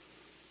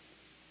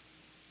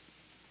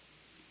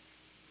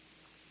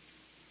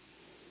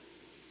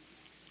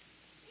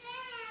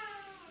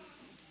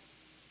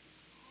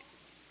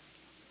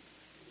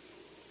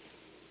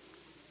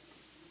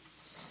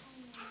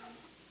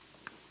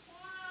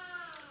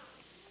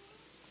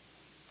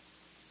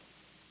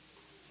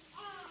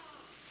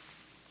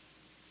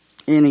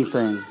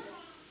 anything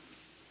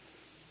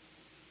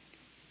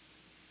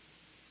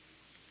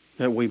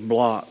that we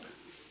block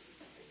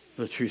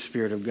the true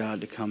Spirit of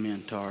God to come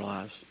into our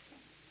lives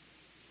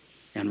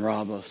and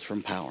rob us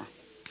from power.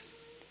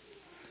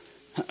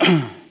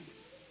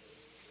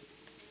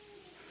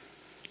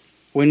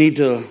 We need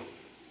to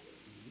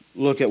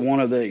look at one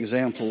of the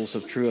examples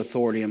of true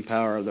authority and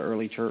power of the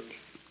early church.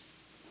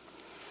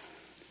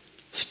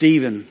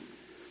 Stephen,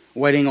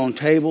 waiting on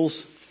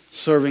tables,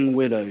 serving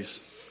widows.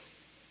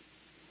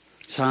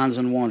 Signs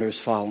and wonders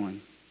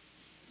following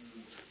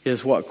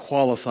is what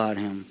qualified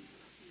him,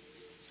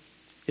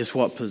 is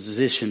what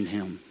positioned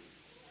him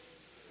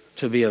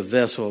to be a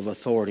vessel of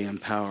authority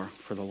and power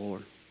for the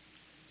Lord.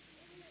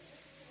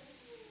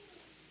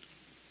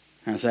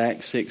 That's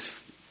Acts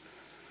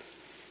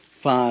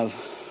 6:5,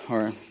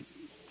 or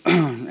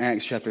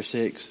Acts chapter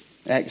 6.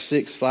 Acts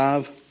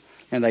 6:5,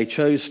 and they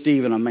chose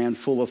Stephen, a man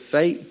full of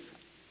faith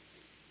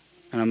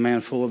and a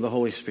man full of the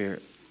Holy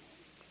Spirit.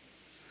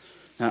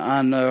 Now,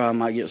 I know I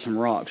might get some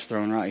rocks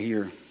thrown right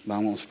here, but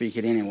I'm going to speak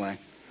it anyway.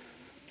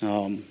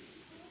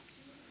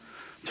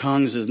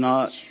 Tongues is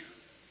not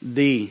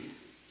the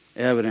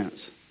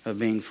evidence of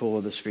being full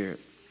of the Spirit.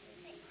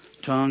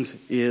 Tongues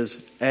is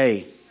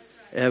a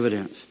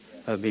evidence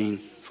of being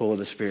full of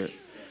the Spirit.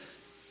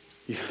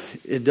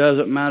 It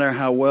doesn't matter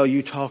how well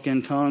you talk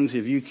in tongues.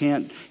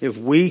 If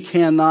we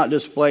cannot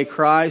display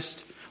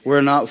Christ,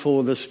 we're not full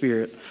of the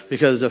Spirit.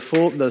 Because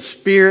the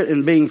Spirit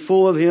and being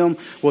full of Him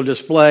will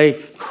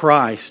display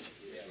Christ.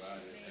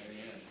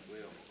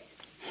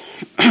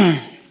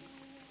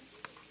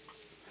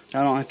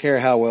 I don't care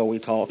how well we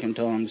talk in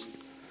tongues.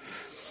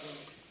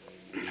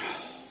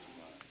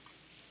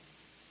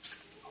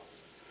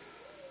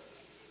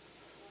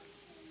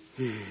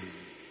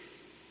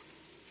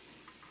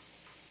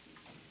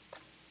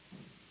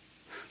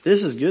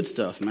 This is good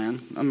stuff,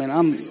 man. I mean,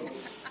 I'm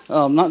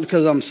not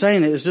because I'm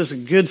saying it. It's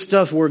just good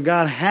stuff where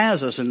God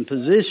has us and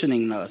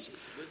positioning us.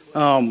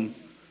 We're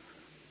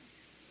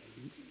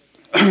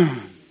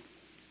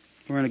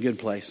in a good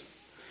place.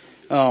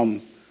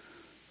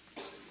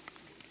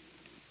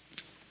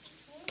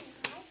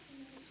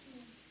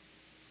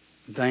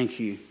 Thank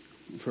you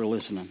for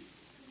listening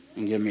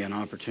and giving me an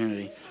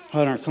opportunity.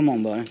 Hunter, come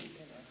on, buddy.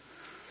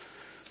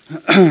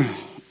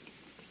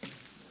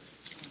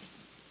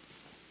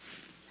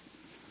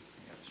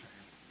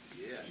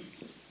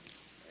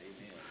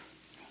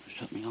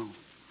 Shut me off.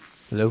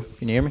 Hello,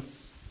 can you hear me?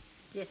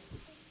 Yes.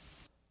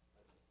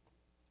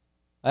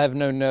 I have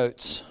no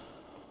notes.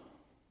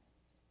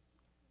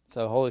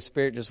 So Holy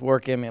Spirit, just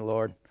work in me,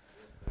 Lord.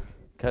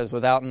 Because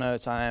without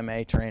notes, I am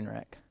a train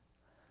wreck.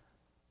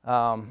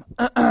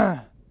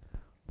 To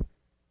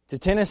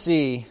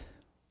Tennessee,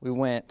 we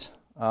went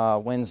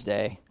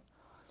Wednesday,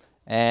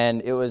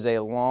 and it was a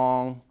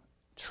long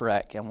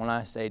trek. And when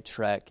I say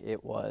trek,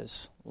 it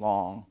was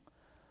long.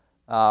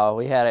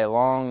 We had a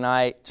long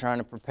night trying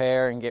to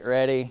prepare and get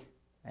ready,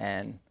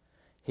 and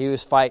he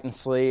was fighting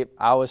sleep.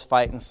 I was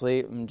fighting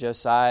sleep, and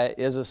Josiah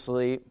is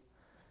asleep.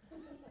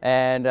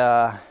 And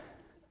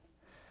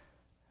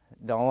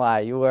don't lie,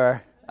 you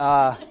were.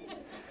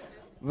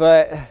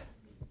 But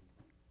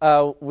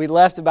we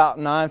left about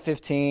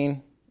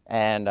 9:15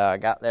 and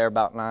got there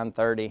about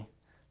 9:30.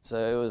 So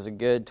it was a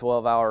good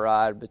 12-hour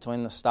ride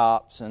between the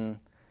stops and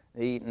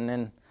the eating.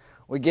 And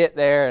we get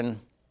there, and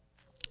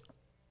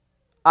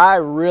I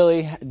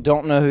really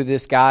don't know who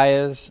this guy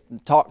is.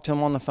 Talked to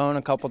him on the phone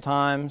a couple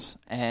times,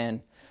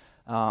 and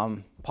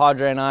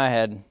Padre and I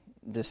had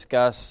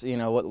discussed,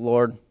 what the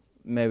Lord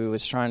maybe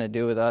was trying to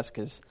do with us,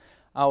 because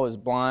I was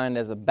blind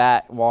as a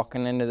bat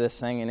walking into this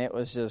thing, and it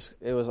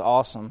was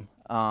awesome.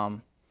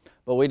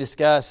 But we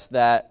discussed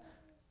that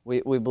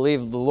we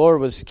believe the Lord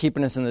was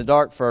keeping us in the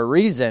dark for a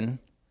reason,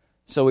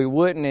 so we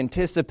wouldn't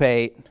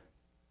anticipate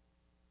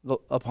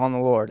upon the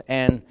Lord.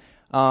 And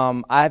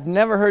I've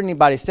never heard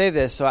anybody say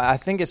this, so I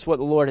think it's what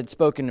the Lord had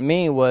spoken to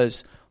me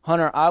was,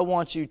 Hunter, I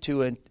want you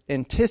to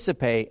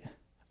anticipate,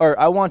 or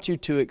I want you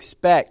to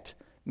expect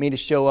me to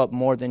show up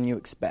more than you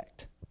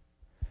expect.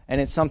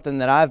 And it's something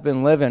that I've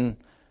been living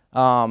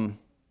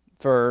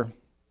for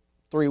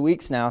 3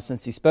 weeks now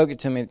since he spoke it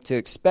to me, to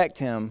expect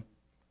him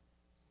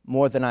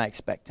more than I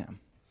expect him.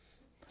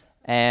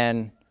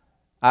 And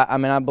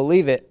I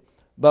believe it.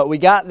 But we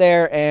got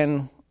there,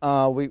 and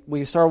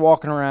we started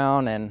walking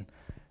around, and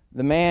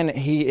the man,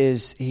 he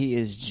is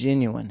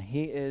genuine.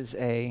 He is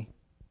a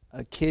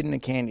kid in a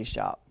candy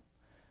shop.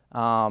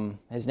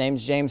 His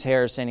name's James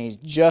Harrison. He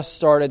just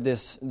started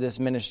this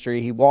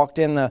ministry. He walked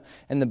in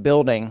the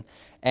building,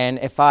 and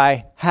if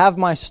I have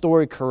my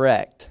story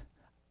correct,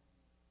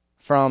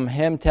 from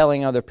him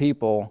telling other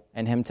people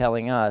and him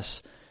telling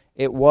us,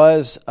 it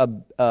was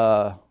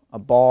a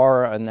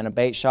bar and then a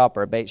bait shop,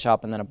 or a bait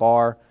shop and then a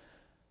bar.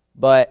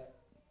 But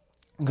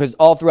because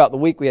all throughout the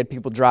week we had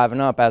people driving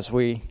up as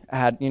we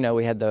had,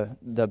 we had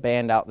the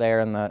band out there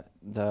and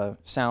the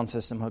sound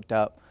system hooked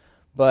up.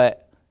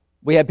 But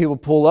we had people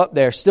pull up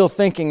there still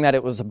thinking that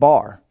it was a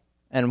bar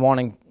and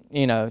wanting,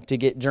 to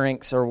get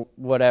drinks or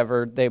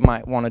whatever they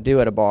might want to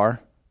do at a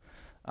bar.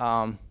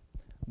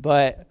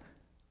 But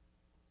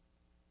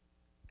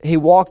he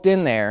walked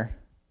in there,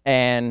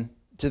 and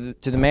to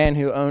the man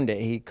who owned it,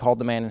 he called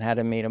the man and had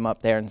him meet him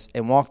up there,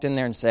 and walked in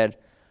there and said,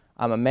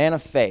 I'm a man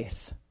of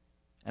faith,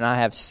 and I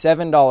have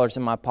 $7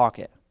 in my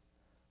pocket,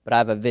 but I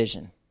have a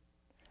vision.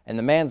 And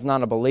the man's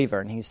not a believer,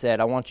 and he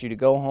said, I want you to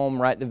go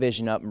home, write the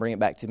vision up, and bring it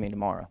back to me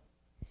tomorrow.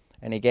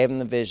 And he gave him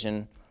the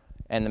vision,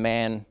 and the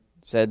man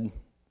said,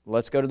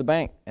 let's go to the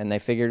bank. And they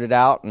figured it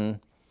out, and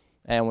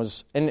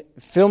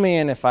fill me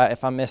in if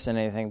I'm missing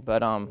anything,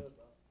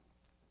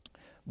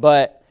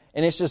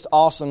 and it's just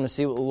awesome to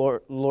see what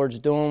the Lord's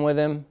doing with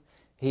him.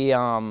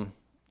 Him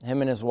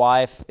and his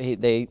wife,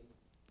 they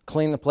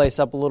cleaned the place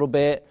up a little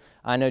bit.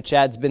 I know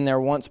Chad's been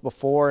there once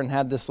before and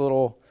had this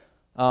little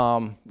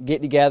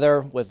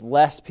get-together with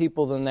less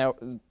people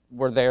than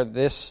were there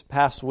this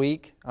past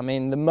week. I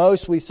mean, the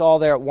most we saw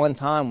there at one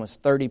time was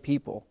 30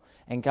 people,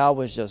 and God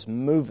was just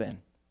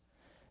moving.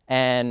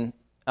 And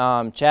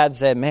Chad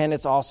said, man,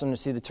 it's awesome to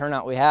see the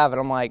turnout we have.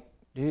 And I'm like,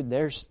 dude,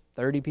 there's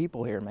 30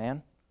 people here,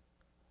 man.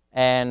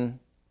 And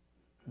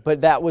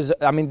but that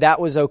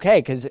was okay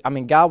because,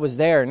 God was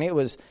there, and it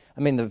was,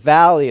 the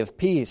valley of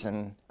peace,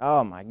 and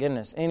oh my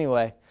goodness.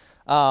 Anyway,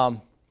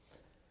 but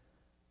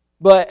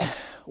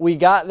we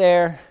got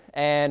there,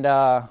 and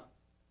I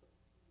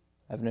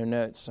have no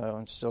notes, so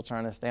I'm still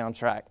trying to stay on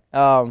track.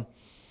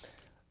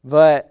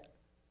 But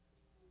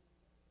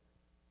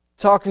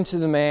talking to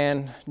the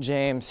man,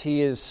 James,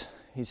 he's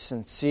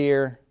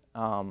sincere.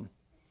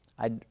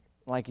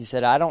 Like he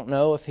said, I don't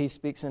know if he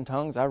speaks in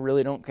tongues. I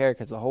really don't care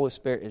because the Holy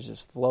Spirit is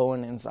just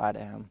flowing inside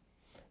of him.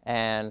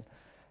 And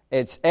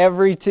it's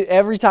every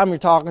time you're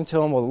talking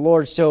to him, well, the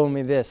Lord's showing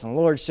me this, and the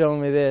Lord's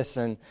showing me this,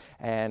 and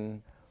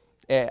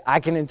I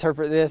can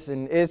interpret this,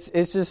 and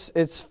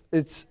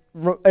it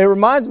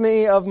reminds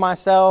me of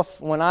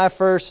myself when I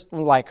first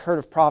heard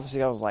of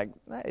prophecy. I was like,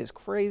 that is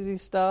crazy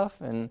stuff,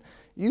 and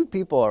you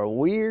people are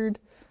weird.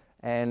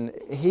 And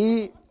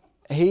he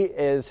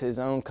is his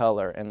own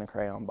color in the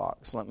crayon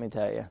box, let me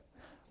tell you.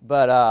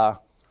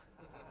 But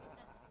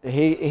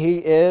he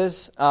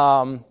is.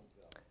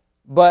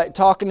 But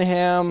talking to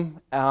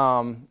him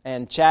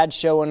and Chad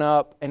showing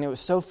up, and it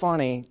was so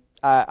funny.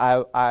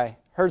 I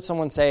heard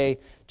someone say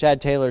Chad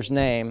Taylor's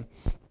name,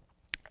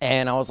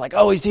 and I was like,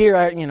 "Oh, he's here!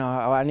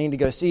 I need to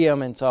go see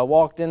him." And so I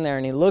walked in there,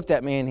 and he looked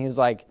at me, and he was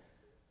like,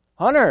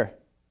 "Hunter."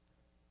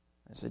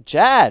 I said,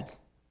 "Chad."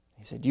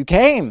 He said, "You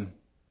came."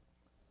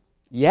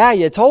 "Yeah,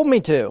 you told me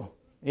to."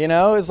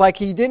 It's like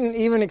he didn't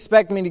even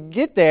expect me to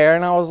get there,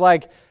 and I was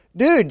like,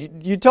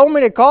 "Dude, you told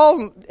me to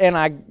call, and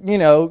I,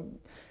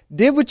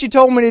 did what you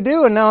told me to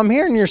do, and now I'm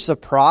here, and you're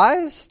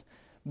surprised?"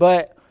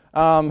 But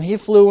he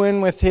flew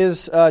in with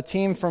his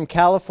team from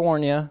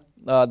California,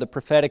 the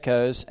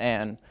Propheticos,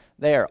 and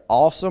they are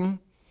awesome.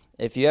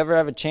 If you ever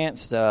have a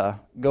chance to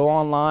go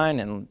online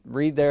and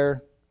read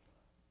their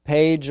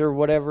page or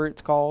whatever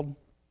it's called,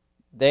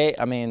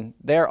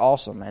 they're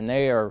awesome, and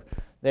they are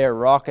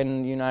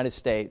rocking the United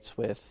States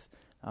with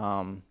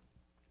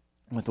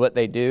what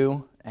they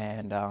do,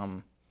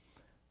 and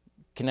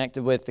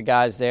connected with the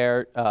guys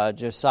there.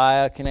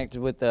 Josiah connected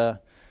with the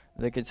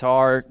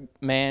guitar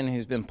man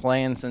who's been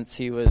playing since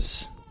he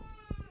was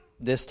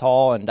this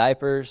tall in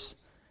diapers,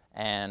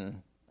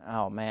 and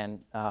oh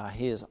man,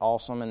 he is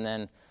awesome. And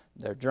then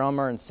their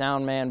drummer and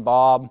sound man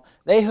Bob,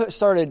 they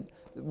started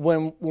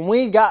when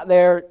we got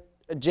there.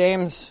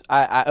 James,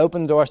 I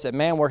opened the door. I said,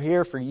 "Man, we're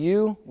here for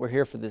you. We're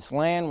here for this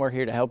land. We're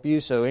here to help you.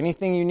 So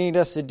anything you need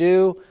us to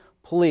do,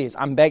 please,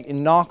 I'm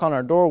begging, knock on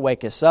our door,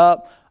 wake us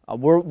up.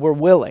 We're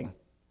willing.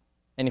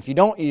 And if you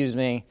don't use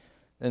me,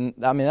 then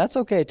that's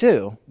okay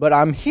too. But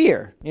I'm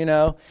here,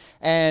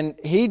 And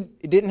he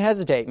didn't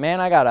hesitate.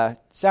 "Man, I got a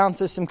sound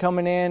system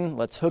coming in.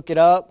 Let's hook it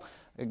up."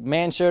 A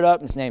man showed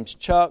up. His name's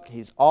Chuck.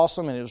 He's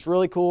awesome, and it was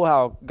really cool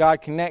how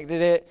God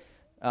connected it.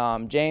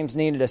 James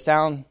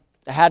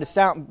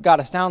got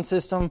a sound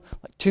system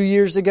like 2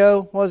 years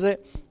ago, was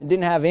it? It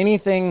didn't have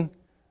anything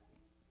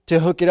to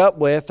hook it up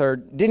with, or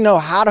didn't know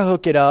how to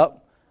hook it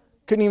up.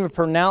 Couldn't even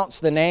pronounce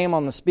the name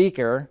on the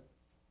speaker.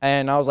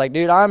 And I was like,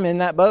 "Dude, I'm in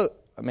that boat.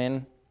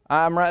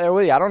 I'm right there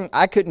with you.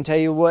 I couldn't tell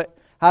you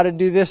how to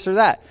do this or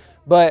that."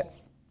 But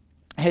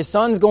his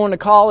son's going to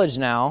college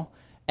now,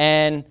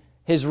 and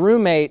his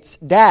roommate's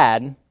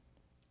dad,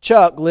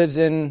 Chuck, lives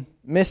in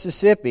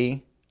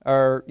Mississippi,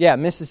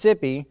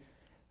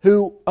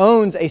 who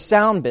owns a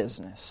sound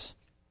business.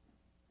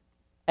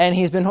 And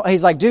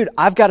he's like, "Dude,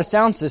 I've got a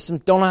sound system,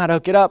 don't know how to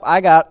hook it up. I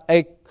got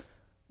a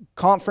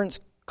concert,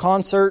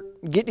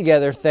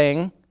 get-together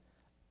thing.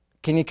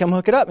 Can you come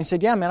hook it up?" And he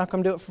said, "Yeah, man, I'll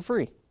come do it for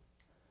free."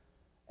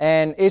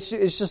 And it's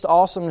just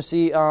awesome to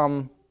see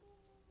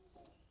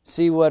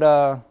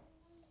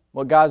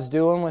what God's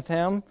doing with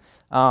him.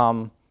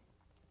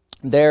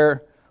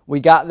 We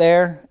got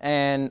there,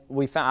 and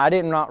I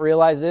did not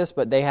realize this,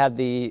 but they had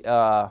the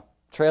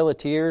Trail of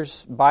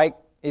Tears bike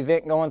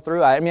event going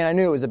through. I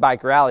knew it was a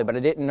bike rally, but I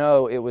didn't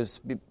know it was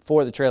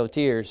before the Trail of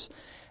Tears.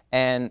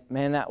 And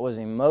man, that was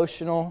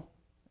emotional.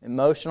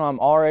 I'm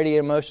already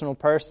an emotional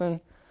person.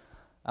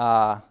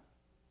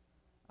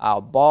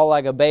 I'll bawl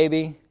like a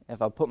baby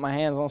if I put my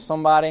hands on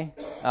somebody.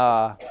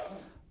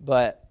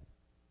 But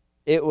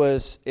it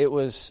was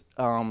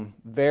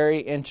very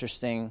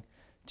interesting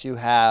to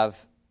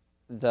have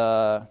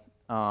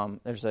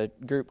there's a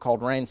group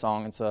called Rain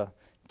Song. It's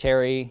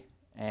Terry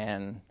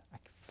and I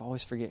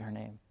always forget her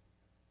name.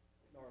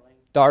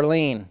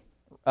 Darlene.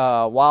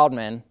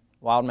 Wildman,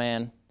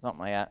 something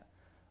like that.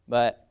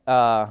 But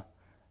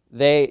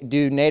they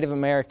do Native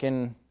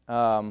American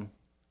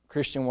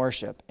Christian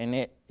worship, and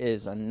it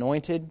is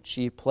anointed.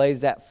 She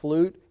plays that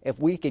flute. If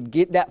we could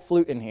get that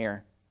flute in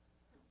here,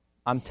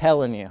 I'm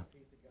telling you,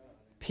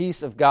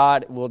 peace of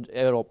God will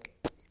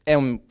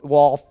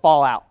all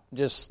fall out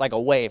just like a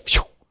wave.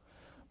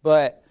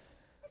 But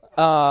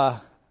I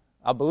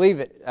believe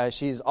it.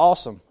 She's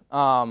awesome.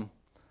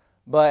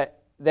 But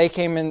they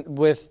came in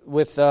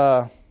with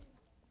their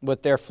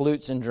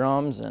flutes and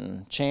drums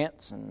and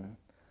chants, and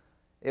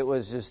it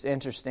was just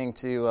interesting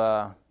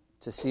to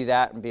see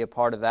that and be a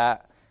part of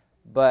that.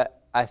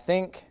 But I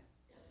think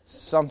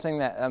something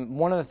that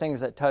one of the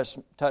things that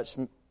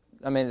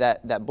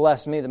that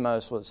blessed me the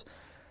most was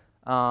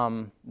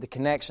the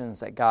connections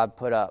that God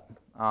put up.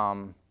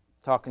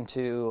 Talking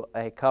to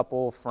a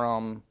couple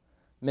from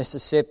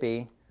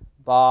Mississippi,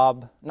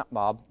 Brian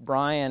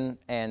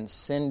and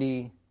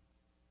Cindy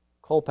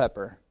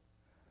Culpepper.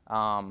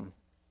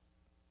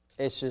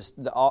 It's just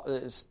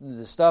it's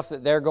the stuff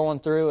that they're going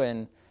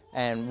through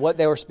and what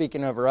they were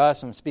speaking over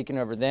us and speaking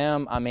over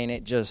them. I mean,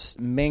 it just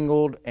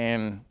mingled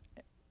and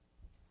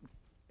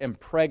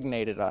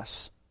impregnated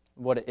us.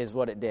 What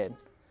it did,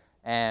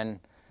 and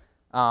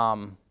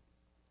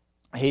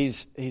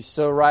he's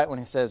so right when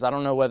he says, I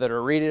don't know whether to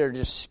read it or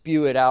just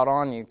spew it out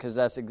on you, because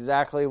that's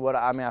exactly what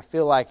I mean. I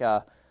feel like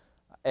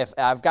if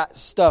I've got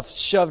stuff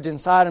shoved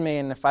inside of me,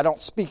 and if I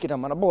don't speak it,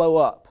 I'm going to blow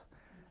up.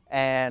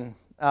 And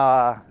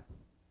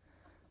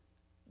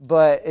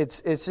but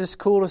it's just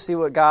cool to see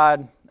what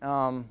God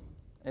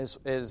is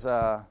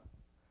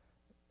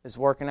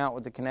working out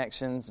with the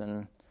connections.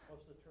 And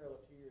What's the Trail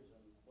of Tears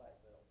and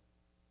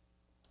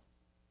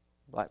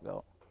Black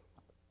Belt.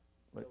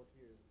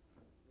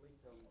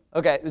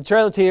 Okay, the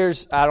Trail of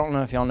Tears, I don't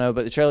know if y'all know,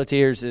 but the Trail of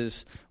Tears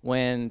is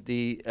when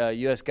the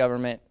U.S.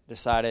 government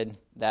decided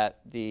that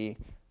the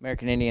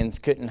American Indians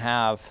couldn't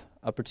have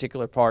a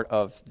particular part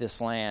of this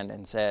land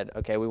and said,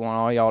 okay, we want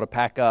all y'all to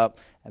pack up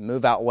and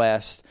move out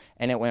west,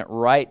 and it went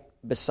right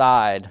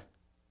beside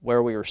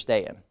where we were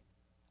staying.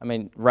 I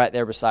mean, right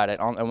there beside it.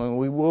 And when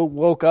we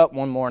woke up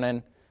one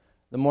morning,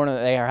 the morning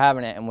that they were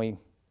having it, and we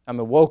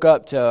woke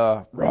up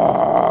to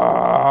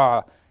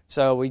rah.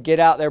 So we get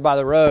out there by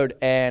the road,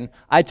 and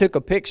I took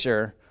a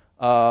picture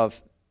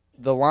of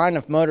the line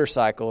of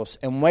motorcycles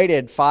and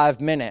waited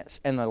 5 minutes,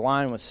 and the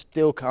line was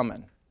still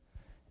coming.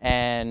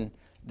 And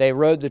they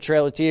rode the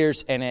Trail of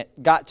Tears, and it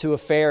got to a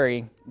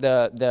ferry.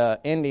 The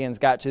Indians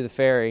got to the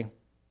ferry,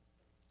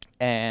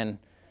 and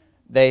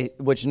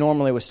which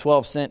normally was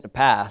 12 cents to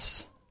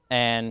pass,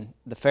 and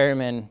the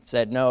ferryman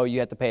said, no, you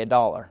have to pay $1.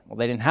 Well,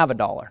 they didn't have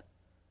 $1.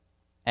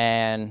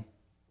 And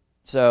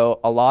so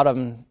a lot of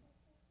them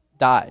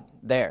died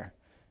there.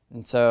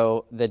 And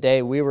so the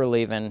day we were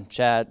leaving,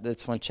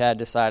 that's when Chad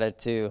decided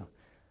to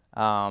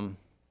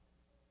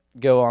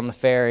go on the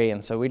ferry,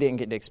 and so we didn't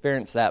get to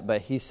experience that,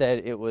 but he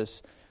said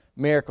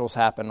miracles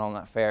happened on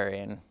that ferry,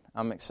 and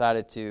I'm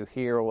excited to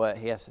hear what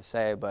he has to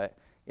say. But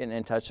getting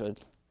in touch with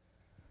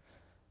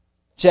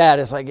Chad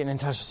is like getting in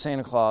touch with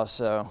Santa Claus,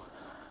 so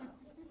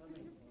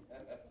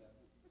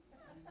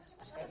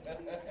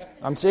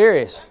I'm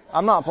serious.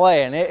 I'm not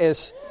playing. It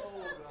is.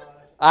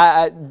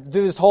 I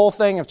do this whole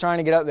thing of trying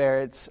to get up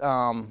there. It's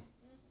I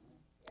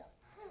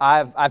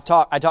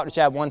talked to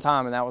Chad one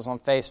time, and that was on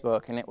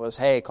Facebook, and it was,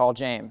 hey, call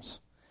James.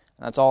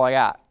 And that's all I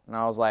got. And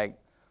I was like,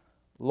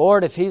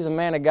 Lord, if he's a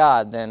man of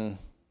God, then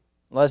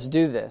let's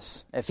do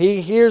this. If he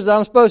hears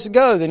I'm supposed to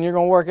go, then you're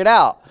going to work it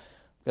out,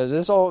 because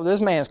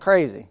this man's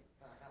crazy.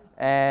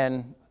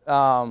 And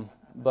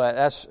but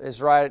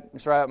it's right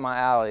up my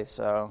alley.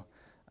 So,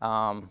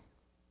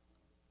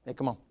 hey,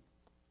 come on.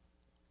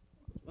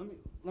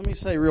 Let me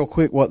say real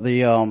quick what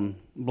the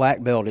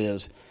Black Belt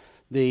is.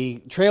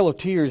 The Trail of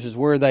Tears is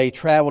where they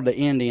traveled the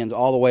Indians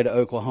all the way to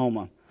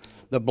Oklahoma.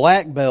 The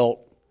Black Belt,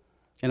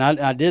 and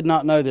I did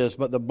not know this,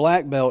 but the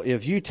Black Belt,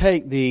 if you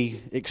take the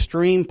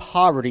extreme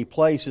poverty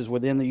places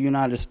within the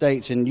United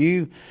States and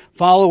you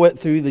follow it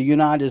through the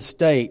United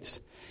States,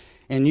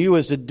 and you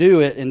was to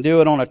do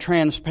it on a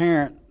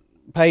transparent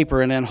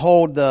paper and then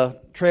hold the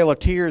Trail of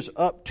Tears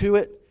up to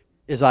it,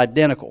 is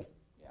identical.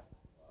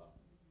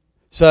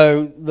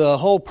 So the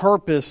whole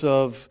purpose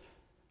of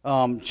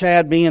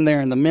Chad being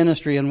there in the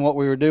ministry and what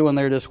we were doing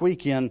there this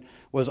weekend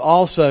was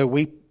also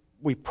we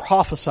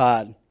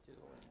prophesied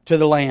to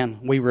the land.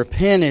 We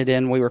repented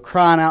and we were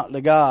crying out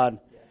to God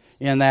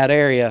in that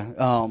area.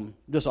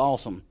 Just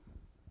awesome.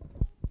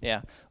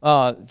 Yeah.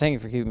 Thank you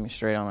for keeping me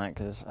straight on that,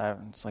 because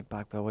I'm just like,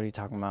 Black Belt, what are you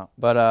talking about?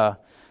 But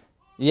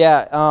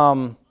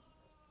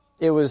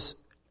it was,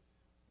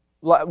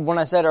 when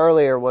I said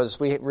earlier, was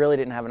we really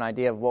didn't have an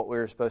idea of what we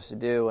were supposed to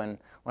do. And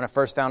when I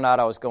first found out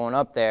I was going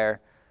up there,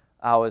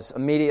 I was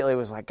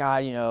like,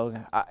 God,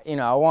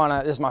 I want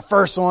to, this is my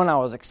first one. I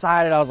was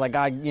excited. I was like,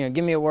 God,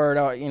 give me a word.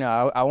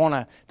 I want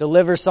to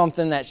deliver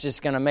something that's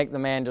just going to make the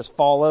man just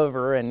fall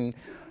over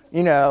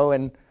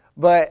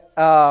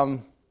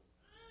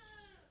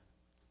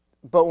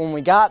but when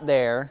we got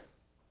there,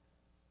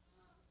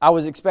 I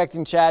was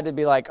expecting Chad to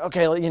be like,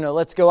 okay,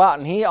 let's go out.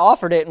 And he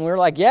offered it, and we were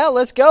like, yeah,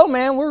 let's go,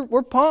 man.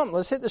 We're pumped.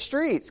 Let's hit the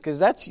streets,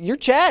 because you're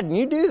Chad, and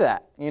you do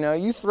that.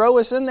 You throw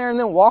us in there and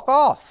then walk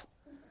off.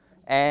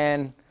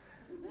 And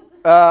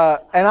I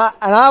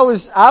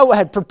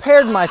had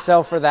prepared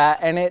myself for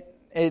that, and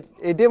it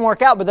didn't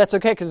work out, but that's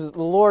okay, because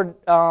the Lord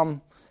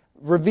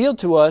revealed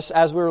to us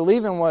as we were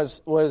leaving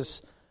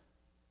was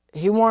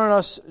He wanted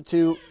us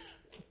to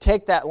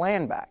take that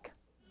land back,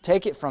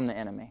 take it from the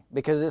enemy,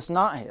 because it's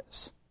not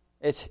His.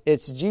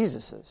 It's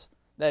Jesus's.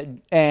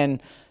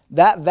 And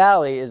that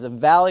valley is a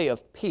valley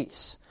of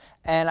peace.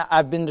 And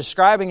I've been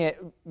describing it,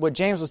 what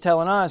James was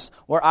telling us,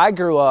 where I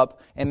grew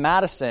up in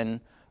Madison,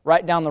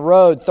 right down the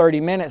road, 30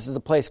 minutes, is a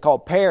place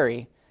called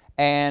Perry.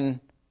 And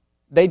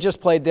they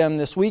just played them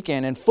this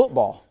weekend in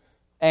football.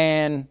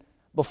 And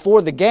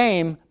before the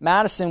game,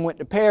 Madison went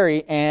to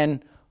Perry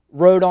and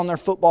rode on their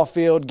football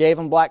field, gave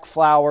them black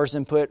flowers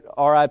and put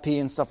RIP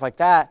and stuff like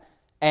that.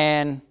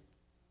 And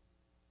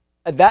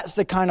that's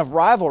the kind of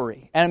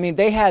rivalry. And I mean,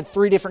 they had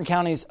 3 different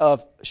counties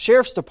of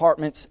sheriff's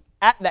departments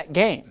at that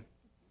game.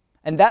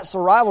 And that's the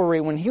rivalry.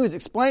 When he was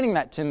explaining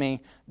that to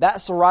me,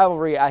 that's the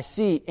rivalry I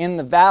see in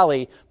the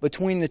valley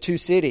between the 2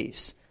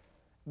 cities,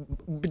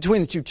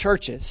 between the 2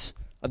 churches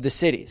of the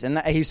cities. And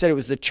he said it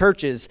was the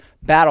churches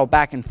battle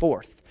back and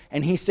forth.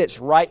 And he sits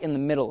right in the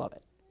middle of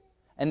it.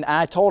 And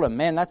I told him,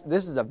 man,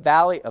 this is a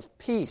valley of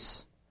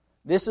peace.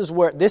 This is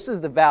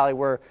the valley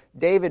where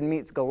David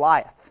meets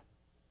Goliath.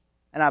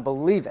 And I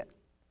believe it.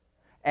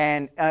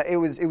 And it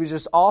was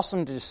just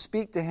awesome to just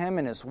speak to him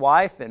and his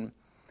wife and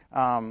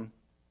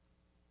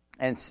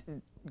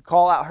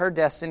call out her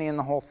destiny in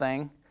the whole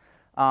thing.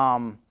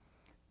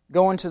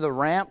 Going to the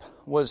ramp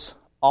was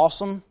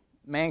awesome.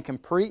 Man can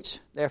preach.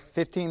 There for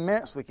 15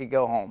 minutes, we could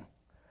go home.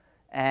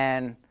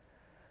 And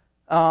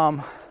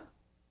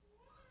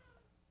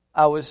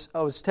I was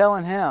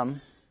telling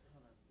him.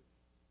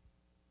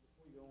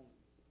 Before you go on,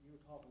 you were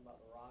talking about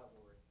the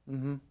rivalry.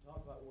 Mm-hmm.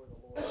 Talk about where the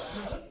Lord went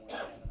handing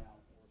out.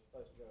 We're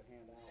supposed to go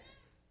hand out.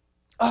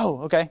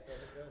 Oh, okay.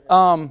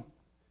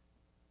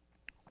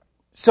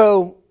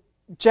 So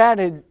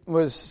Chad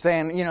was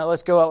saying,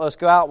 let's go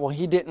out. Well,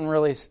 he didn't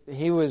really.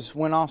 He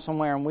went off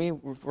somewhere, and we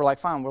were like,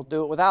 fine, we'll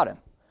do it without him.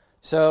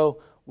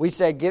 So we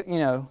said,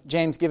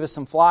 James, give us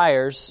some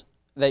flyers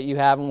that you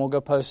have, and we'll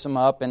go post them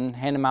up and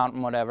hand them out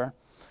and whatever.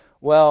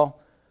 Well,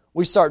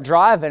 we start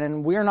driving,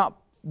 and we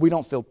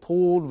don't feel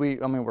pulled.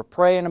 We're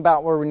praying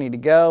about where we need to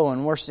go,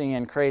 and we're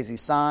seeing crazy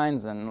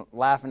signs and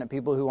laughing at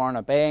people who aren't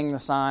obeying the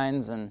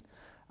signs. And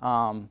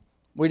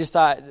we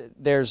decide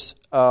there's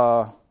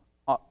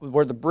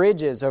where the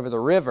bridge is over the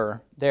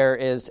river, there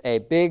is a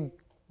big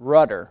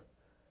rudder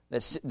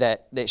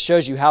that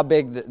shows you how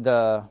big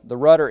the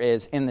rudder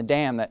is in the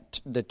dam,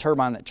 the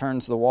turbine that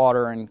turns the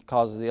water and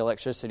causes the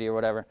electricity or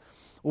whatever.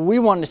 Well, we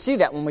wanted to see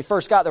that when we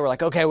first got there. We're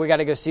like, okay, we got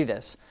to go see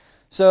this.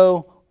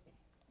 So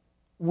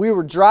we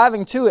were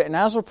driving to it, and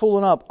as we're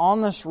pulling up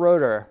on this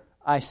rudder,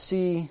 on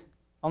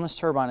this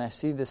turbine, I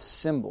see this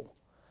symbol.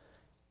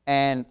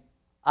 And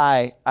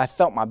I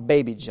felt my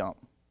baby jump.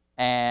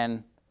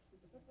 And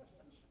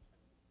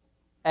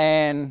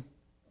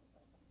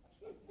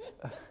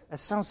that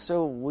sounds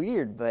so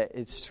weird, but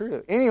it's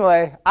true.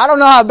 Anyway, I don't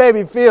know how a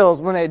baby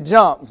feels when it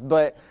jumps,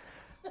 but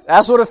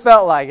that's what it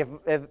felt like.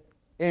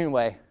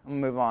 Anyway,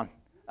 I'm going to move on.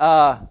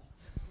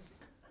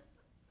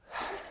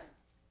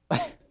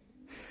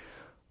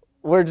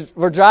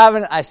 We're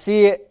driving, I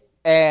see it,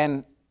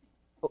 and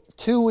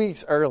 2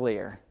 weeks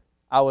earlier,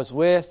 I was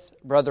with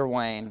Brother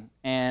Wayne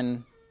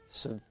in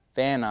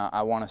Savannah,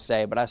 I want to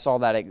say, but I saw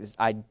that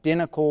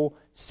identical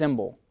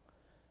symbol.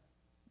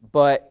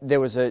 But there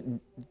was a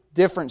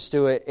difference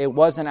to it. It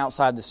wasn't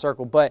outside the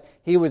circle, but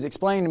he was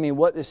explaining to me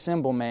what this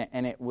symbol meant,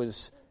 and it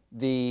was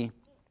the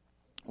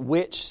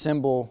witch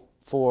symbol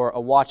for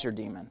a watcher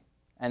demon,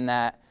 and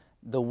that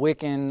the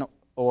Wiccan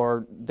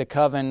or the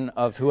coven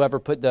of whoever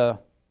put the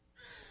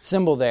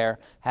symbol there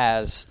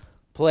has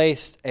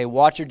placed a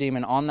watcher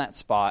demon on that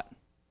spot,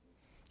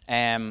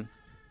 and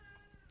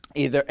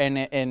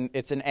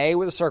it's an A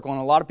with a circle,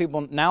 and a lot of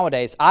people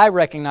nowadays, I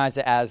recognize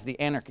it as the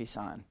anarchy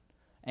sign,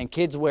 and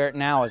kids wear it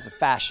now as a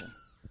fashion.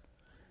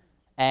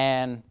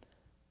 And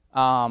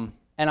I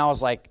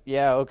was like,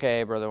 yeah,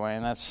 okay, Brother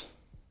Wayne, that's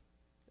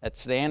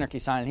the anarchy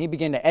sign. And he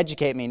began to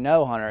educate me.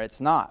 No, Hunter,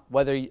 it's not.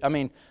 Whether you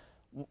want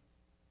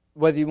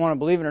to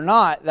believe it or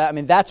not,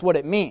 that's what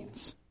it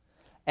means.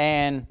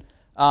 And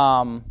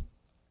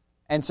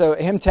so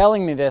him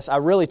telling me this, I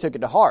really took it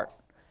to heart.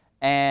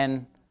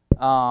 And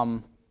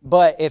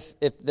but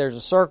if there's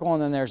a circle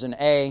and then there's an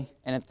A,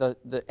 and if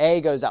the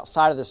A goes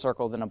outside of the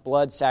circle, then a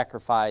blood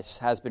sacrifice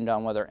has been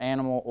done, whether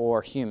animal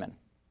or human.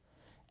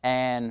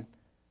 And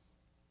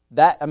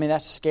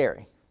that's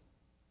scary.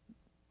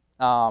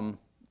 Not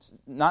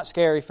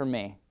scary for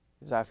me,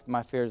 because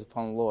my fear is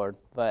upon the Lord.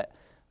 But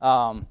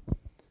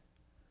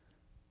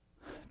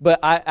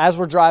as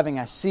we're driving,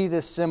 I see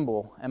this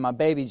symbol, and my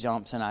baby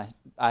jumps, and I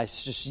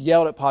just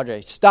yelled at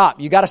Padre, stop,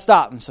 you got to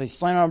stop. And so he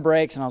slammed on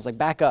brakes, and I was like,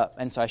 back up.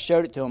 And so I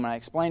showed it to him, and I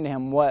explained to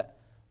him what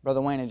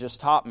Brother Wayne had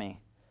just taught me.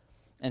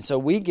 And so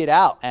we get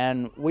out,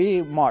 and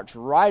we march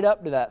right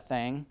up to that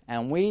thing,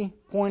 and we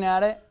point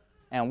at it,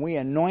 and we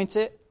anoint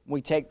it.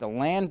 We take the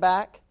land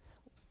back.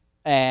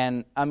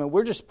 And,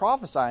 we're just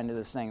prophesying to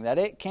this thing that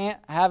it can't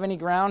have any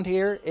ground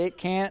here.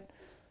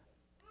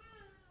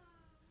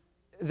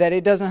 That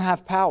it doesn't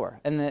have power.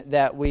 And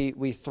that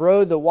we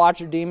throw the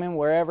watcher demon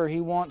wherever he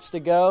wants to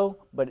go,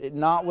 but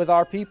not with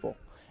our people.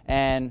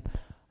 And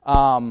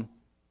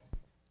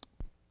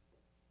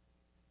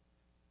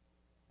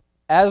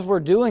as we're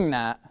doing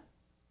that,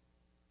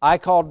 I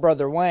called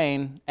Brother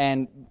Wayne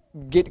and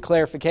get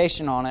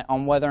clarification on it,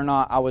 on whether or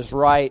not I was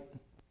right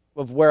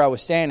of where I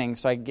was standing,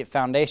 so I could get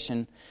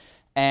foundation.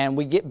 And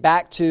we get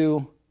back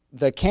to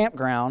the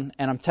campground,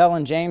 and I'm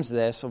telling James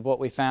this, of what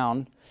we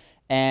found,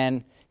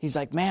 and he's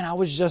like, man, I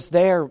was just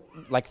there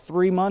like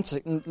 3 months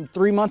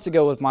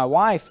ago with my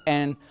wife,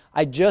 and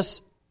I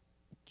just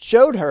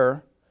showed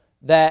her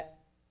that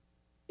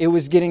it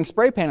was getting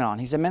spray painted on.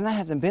 He said, man, that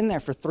hasn't been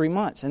there for 3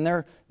 months, and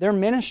their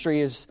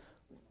ministry is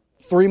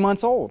 3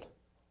 months old.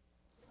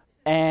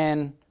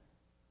 And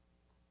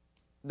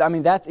I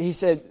mean, he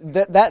said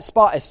that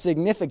spot is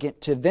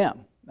significant to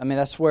them. I mean,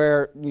 that's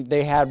where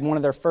they had one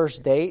of their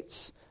first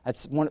dates.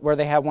 That's where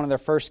they had one of their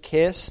first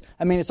kiss.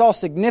 I mean, it's all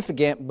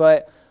significant,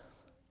 but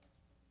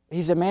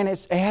he said, man,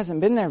 it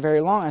hasn't been there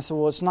very long. I said,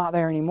 well, it's not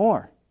there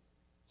anymore.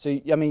 So,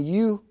 I mean,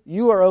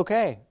 you are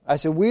okay. I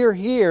said, we're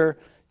here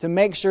to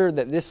make sure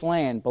that this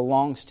land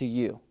belongs to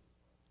you.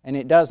 And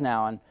it does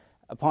now. And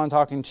upon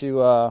talking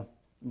to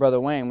Brother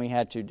Wayne, we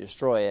had to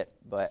destroy it,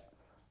 but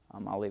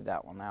I'll leave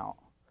that one out.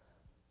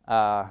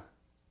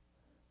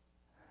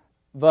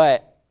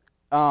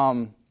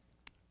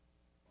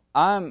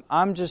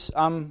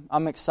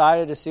 I'm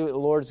excited to see what the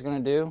Lord's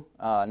going to do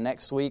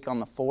next week on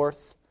the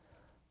 4th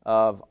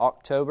of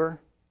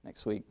October.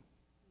 Next week,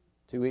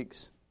 2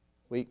 weeks,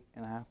 week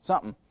and a half,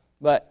 something.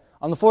 But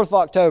on the 4th of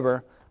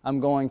October, I'm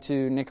going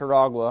to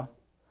Nicaragua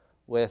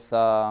with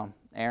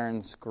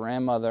Aaron's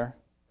grandmother,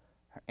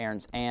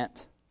 Aaron's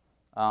aunt,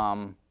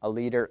 a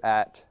leader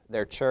at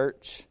their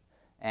church,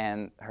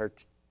 and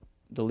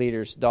the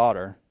leader's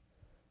daughter.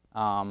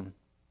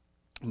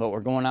 But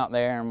we're going out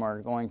there and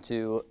we're going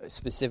to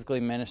specifically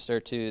minister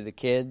to the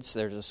kids.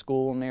 There's a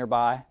school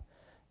nearby,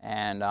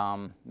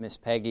 and Miss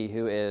Peggy,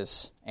 who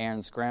is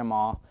Aaron's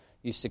grandma,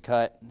 used to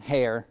cut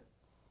hair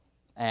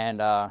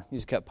and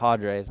used to cut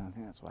Padres. I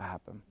think that's what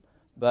happened.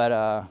 But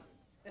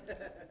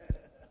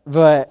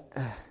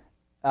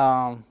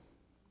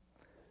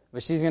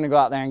she's going to go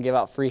out there and give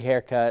out free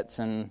haircuts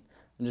and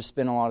just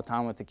spend a lot of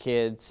time with the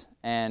kids.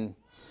 And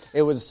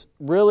it was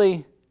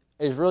really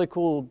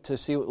cool to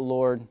see what the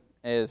Lord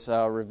is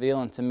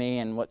revealing to me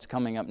and what's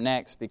coming up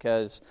next,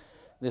 because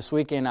this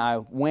weekend I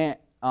went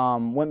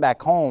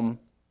back home,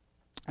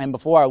 and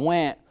before I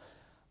went,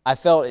 I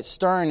felt it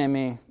stirring in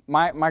me.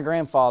 My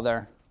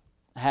grandfather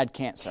had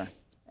cancer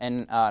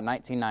in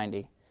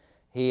 1990.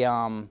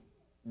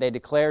 They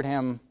declared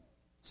him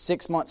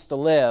 6 months to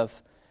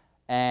live,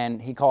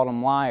 and he called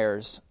them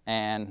liars,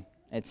 and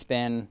it's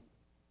been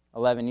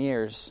 11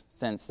 years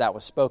since that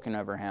was spoken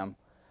over him.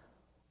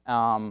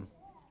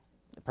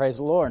 Praise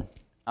the Lord.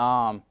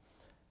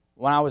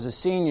 When I was a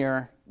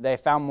senior, they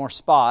found more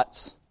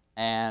spots,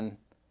 and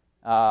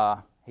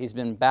he's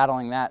been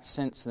battling that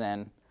since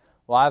then.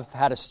 Well, I've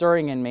had a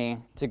stirring in me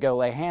to go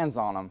lay hands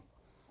on him,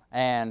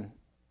 and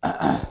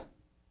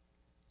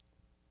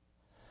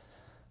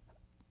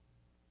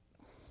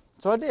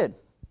so I did.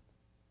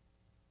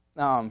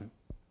 I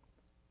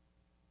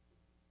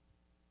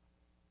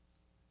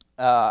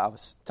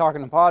was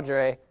talking to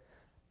Padre,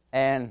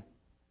 and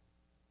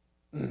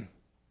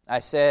I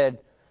said,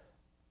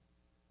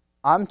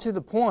 I'm to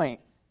the point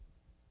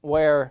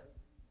where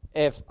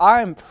if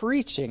I'm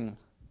preaching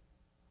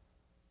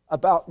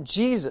about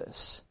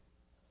Jesus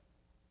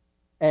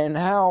and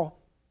how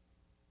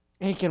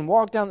he can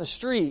walk down the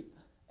street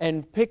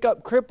and pick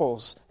up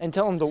cripples and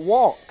tell them to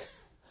walk,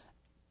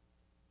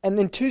 and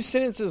then 2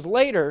 sentences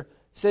later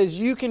says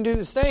you can do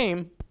the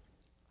same,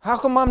 how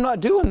come I'm not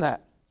doing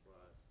that?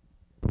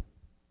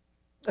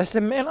 I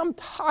said, man, I'm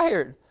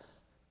tired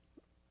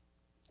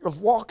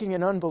of walking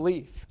in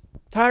unbelief.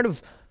 Tired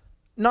of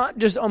not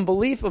just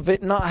unbelief, of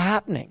it not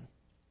happening.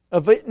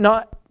 Of it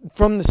not,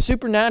 from the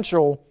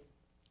supernatural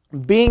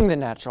being the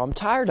natural. I'm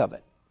tired of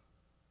it.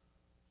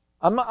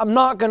 I'm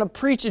not going to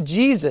preach a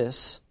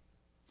Jesus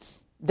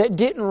that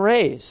didn't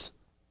raise,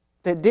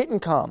 that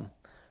didn't come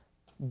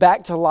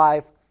back to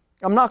life.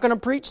 I'm not going to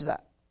preach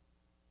that.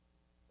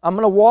 I'm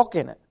going to walk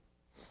in it.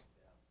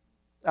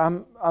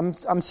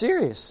 I'm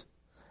serious.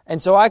 And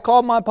so I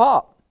called my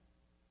pop,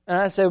 and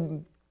I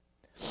said,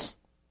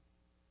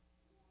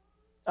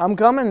 I'm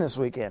coming this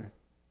weekend,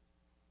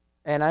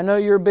 and I know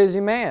you're a busy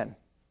man.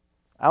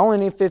 I only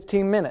need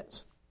 15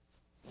 minutes.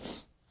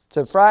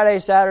 So Friday,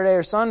 Saturday,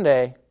 or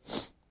Sunday,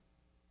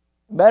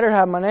 better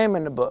have my name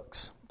in the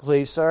books,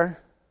 please, sir.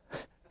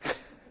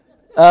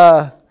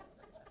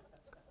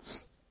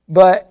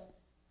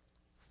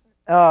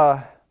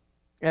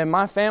 And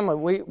my family,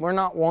 we're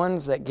not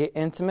ones that get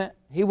intimate.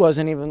 He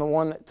wasn't even the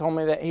one that told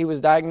me that he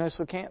was diagnosed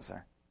with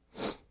cancer.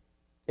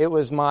 It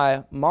was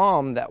my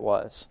mom that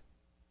was.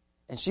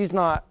 And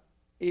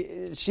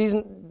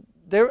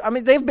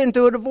they've been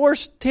through a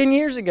divorce 10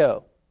 years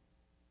ago.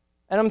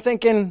 And I'm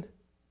thinking,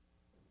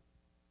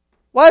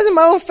 why isn't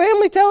my own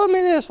family telling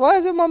me this? Why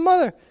isn't my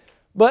mother?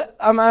 But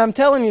I'm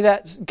telling you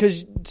that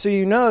because so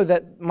you know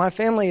that my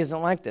family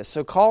isn't like this.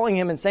 So calling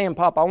him and saying,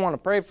 Pop, I want to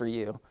pray for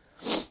you,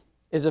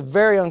 is a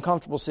very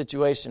uncomfortable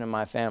situation in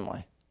my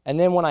family. And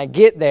then when I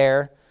get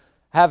there,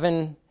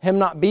 having him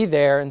not be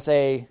there and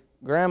say,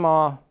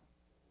 Grandma,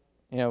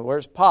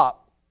 where's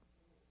Pop?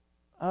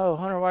 Oh,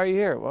 Hunter, why are you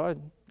here? Well,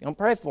 you don't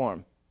pray for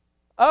him.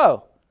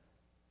 Oh,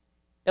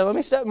 yeah, let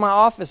me step in my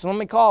office and let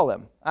me call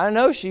him. I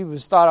know she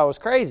thought I was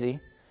crazy,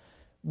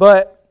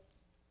 but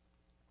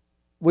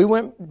we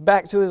went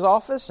back to his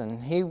office,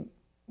 and he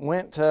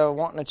went to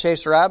wanting to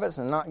chase rabbits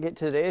and not get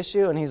to the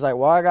issue. And he's like,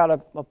 well, I got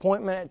an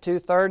appointment at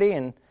 2:30.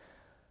 And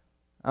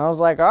I was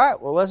like, all right,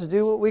 well, let's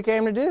do what we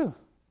came to do.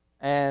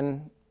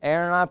 And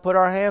Aaron and I put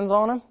our hands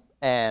on him,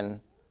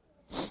 and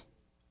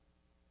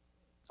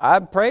I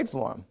prayed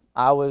for him.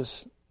 I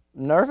was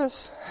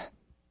nervous,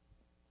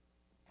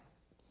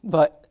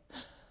 but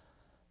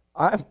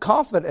I'm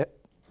confident.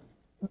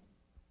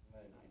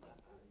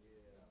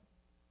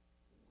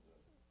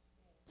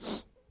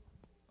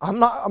 I'm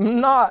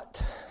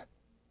not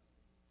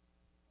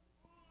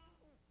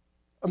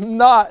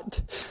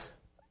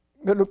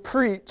going to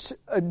preach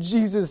a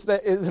Jesus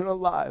that isn't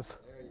alive.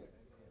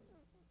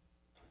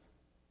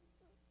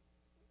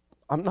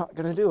 I'm not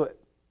going to do it.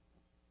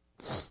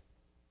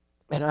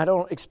 And I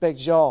don't expect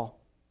y'all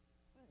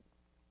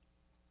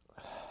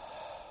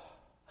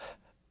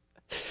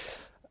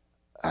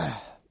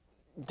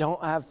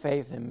don't have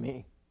faith in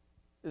me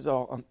is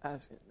all I'm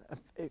asking. Have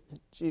faith in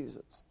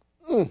Jesus.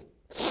 Whew.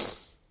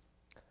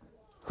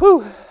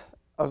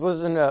 I was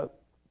listening to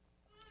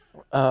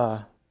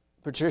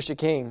Patricia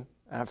King.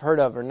 I've heard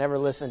of her, never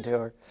listened to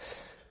her.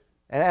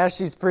 And as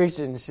she's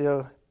preaching,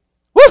 she'll,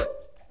 woo!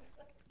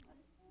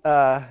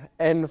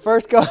 And the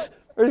first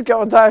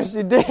couple times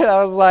she did,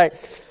 I was like,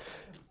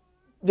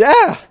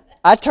 yeah.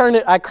 I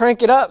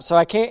crank it up, so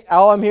I can't,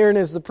 all I'm hearing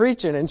is the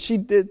preaching. And she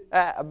did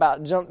that,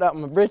 about jumped out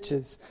my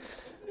britches.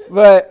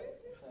 But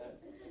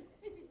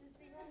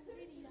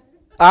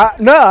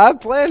I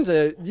planned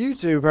to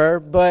YouTube her,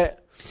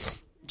 but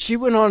she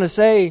went on to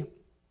say,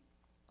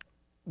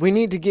 we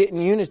need to get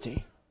in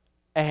unity.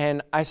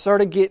 And I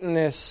started getting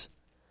this,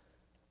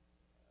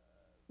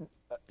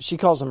 she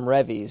calls them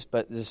revies,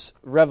 but this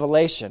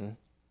revelation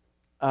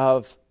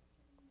of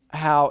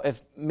how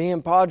if me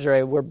and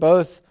Padre, we're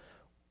both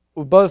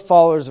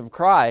followers of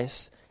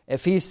Christ,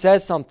 if he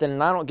says something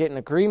and I don't get in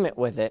agreement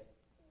with it,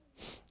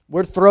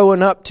 we're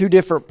throwing up two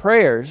different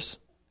prayers.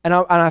 And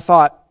I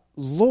thought,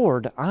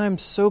 Lord, I'm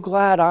so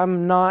glad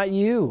I'm not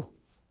you.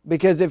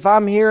 Because if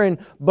I'm hearing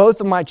both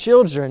of my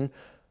children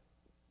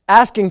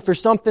asking for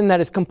something that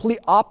is complete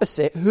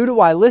opposite, who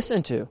do I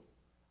listen to?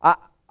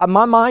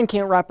 My mind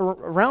can't wrap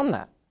around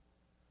that.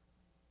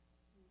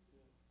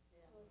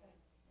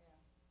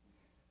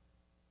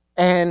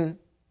 And,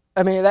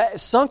 I mean,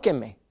 that sunk in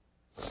me.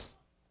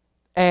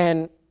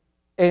 And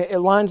it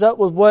lines up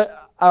with what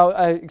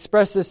I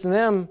expressed this to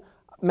them.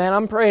 Man,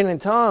 I'm praying in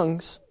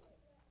tongues.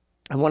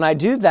 And when I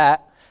do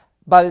that,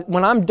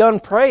 when I'm done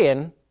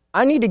praying,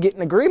 I need to get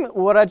in agreement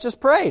with what I just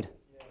prayed.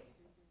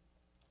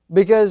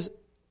 Because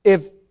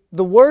if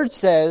the Word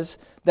says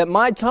that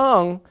my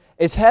tongue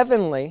is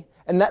heavenly,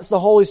 and that's the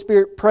Holy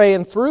Spirit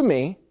praying through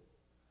me,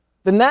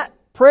 then that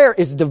prayer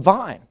is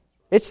divine.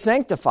 It's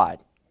sanctified.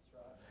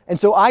 And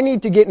so I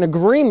need to get in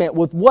agreement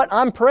with what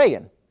I'm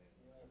praying.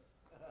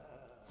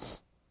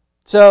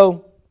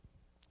 So,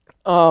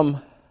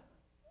 but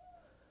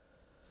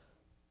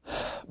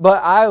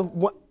I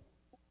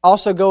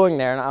also going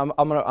there, and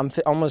I'm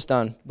almost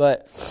done.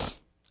 But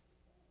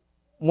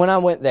when I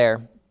went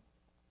there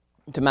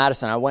to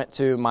Madison, I went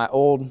to my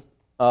old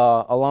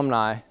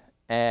alumni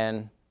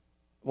and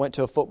went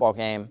to a football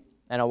game.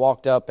 And I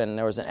walked up, and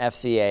there was an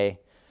FCA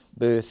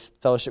booth,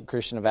 Fellowship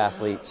Christian of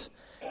Athletes.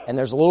 And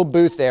there's a little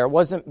booth there. It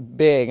wasn't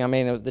big. I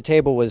mean, the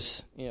table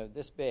was,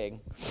 this big.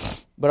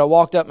 But I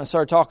walked up and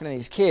started talking to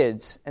these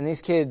kids. And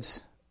these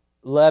kids,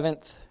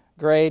 11th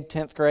grade,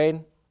 10th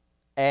grade.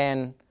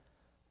 And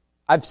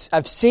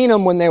I've seen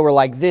them when they were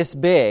like this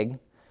big.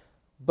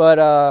 But,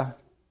 I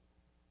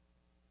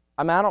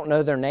don't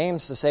know their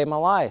names to save my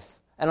life.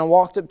 And I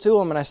walked up to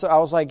them and I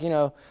was like,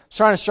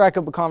 trying to strike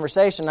up a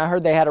conversation. I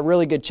heard they had a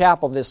really good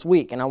chapel this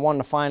week. And I wanted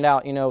to find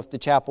out, if the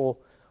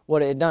chapel,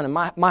 what it had done. And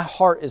my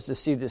heart is to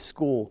see this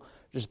school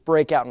just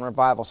break out in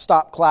revival.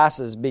 Stop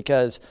classes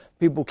because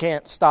people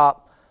can't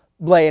stop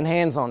laying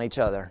hands on each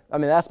other. I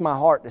mean, that's my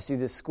heart, to see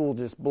this school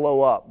just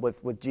blow up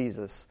with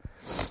Jesus.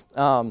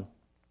 But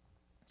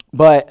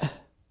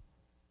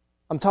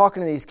I'm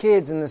talking to these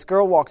kids, and this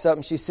girl walks up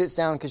and she sits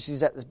down because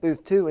she's at this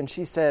booth too, and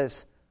she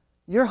says,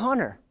 "You're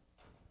Hunter."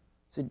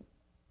 I said,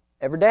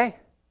 "Every day.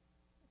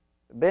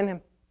 I've been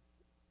him."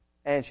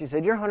 And she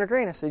said, "You're Hunter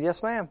Green." I said,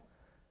 "Yes, ma'am."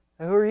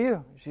 "And who are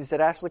you?" She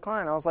said, "Ashley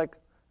Klein." I was like,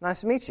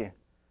 "Nice to meet you."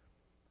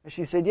 And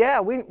she said,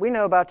 "Yeah, we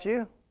know about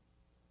you."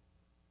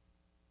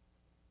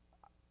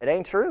 It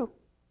ain't true.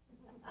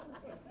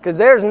 Because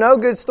there's no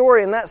good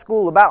story in that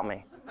school about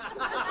me.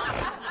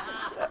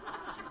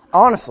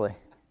 Honestly.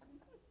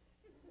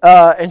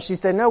 And she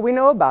said, "No, we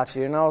know about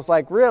you." And I was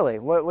like, "Really?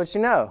 What you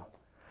know?"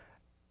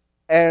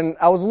 And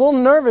I was a little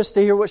nervous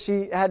to hear what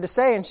she had to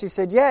say. And she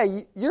said,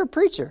 "Yeah, you're a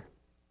preacher."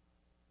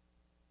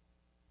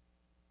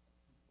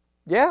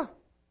 Yeah.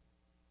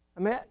 I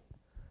mean, it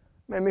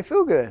made me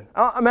feel good.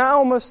 I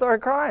almost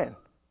started crying.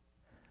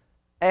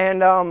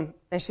 And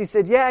she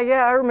said,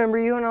 yeah, I remember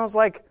you. And I was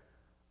like,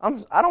 I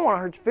don't want to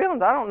hurt your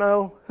feelings. I don't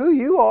know who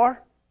you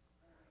are.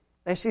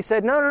 And she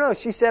said, no.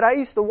 She said, "I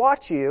used to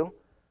watch you."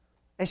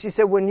 And she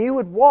said, when you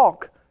would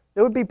walk,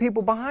 there would be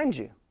people behind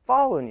you,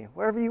 following you,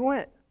 wherever you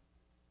went.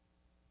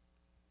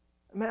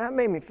 Man, that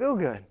made me feel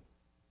good.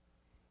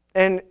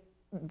 And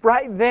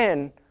right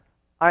then,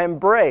 I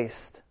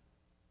embraced.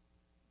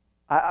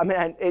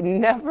 It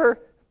never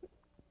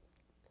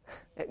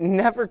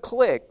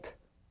clicked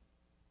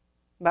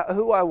about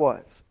who I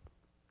was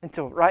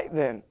until right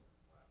then.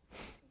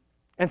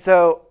 And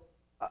so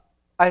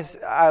I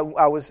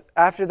was,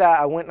 after that,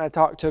 I went and I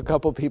talked to a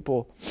couple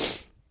people,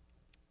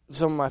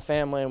 some of my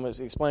family, and was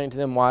explaining to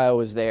them why I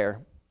was there.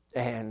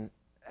 And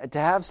to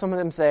have some of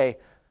them say,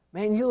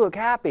 man, you look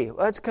happy.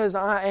 Well, that's because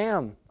I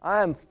am.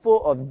 I am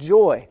full of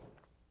joy.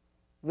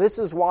 This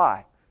is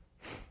why.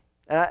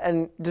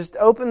 And just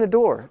open the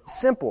door.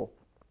 Simple.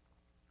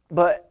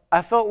 But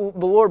I felt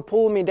the Lord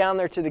pulling me down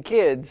there to the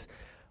kids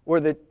where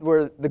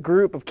the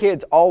group of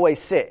kids always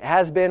sit. It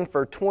has been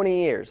for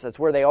 20 years. That's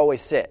where they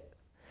always sit.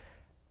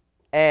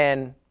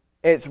 And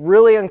it's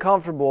really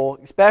uncomfortable,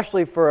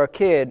 especially for a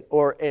kid,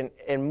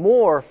 and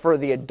more for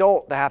the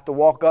adult to have to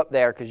walk up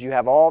there because you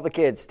have all the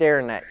kids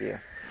staring at you.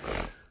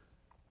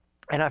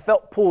 And I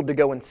felt pulled to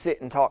go and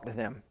sit and talk to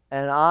them.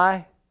 And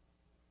I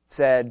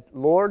said,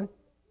 Lord,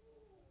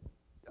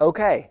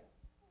 okay.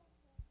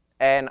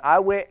 And I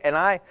went and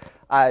I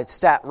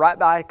sat right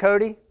by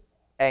Cody,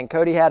 and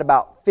Cody had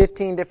about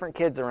 15 different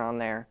kids around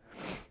there.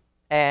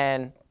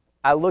 And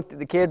I looked at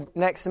the kid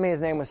next to me.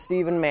 His name was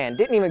Stephen Mann.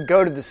 Didn't even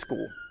go to the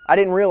school. I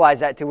didn't realize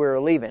that till we were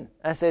leaving.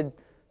 I said,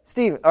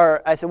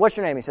 what's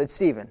your name? He said,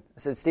 Stephen. I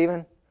said,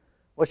 Stephen,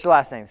 what's your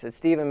last name? He said,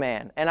 Stephen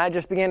Mann. And I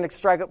just began to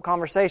strike up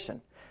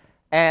conversation.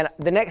 And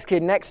the next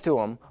kid next to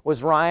him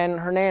was Ryan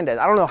Hernandez.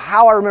 I don't know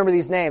how I remember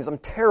these names. I'm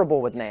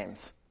terrible with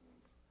names.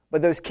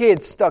 But those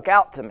kids stuck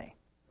out to me.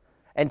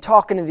 And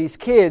talking to these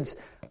kids,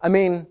 I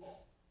mean,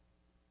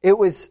 it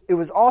was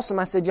awesome.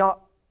 I said,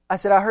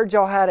 I heard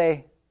y'all had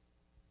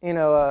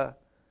a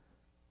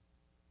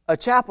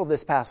chapel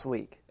this past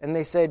week. And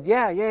they said,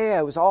 yeah,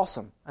 it was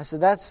awesome. I said,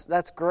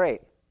 that's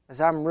great. I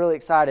said, I'm really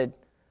excited,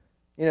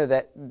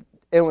 that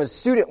it was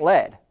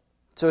student-led.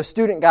 So a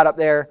student got up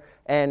there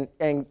and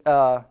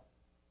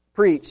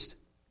preached,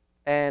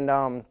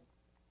 and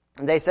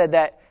they said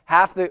that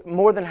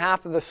more than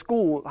half of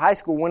the high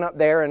school went up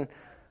there and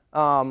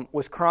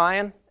was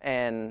crying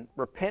and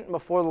repenting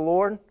before the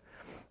Lord.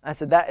 I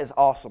said, that is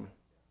awesome.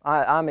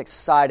 I'm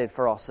excited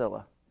for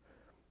Osceola.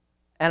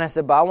 And I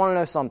said, but I want to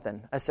know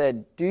something. I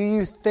said, do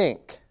you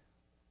think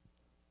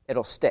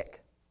it'll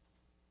stick?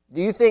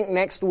 Do you think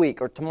next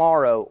week or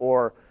tomorrow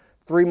or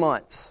 3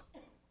 months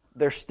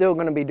they're still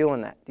going to be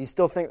doing that? Do you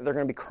still think they're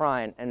going to be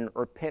crying and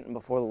repenting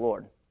before the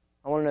Lord?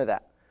 I want to know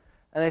that.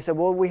 And they said,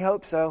 well, we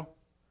hope so.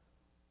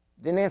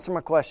 Didn't answer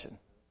my question.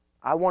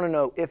 I want to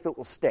know if it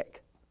will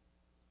stick.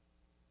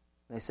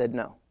 They said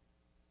no.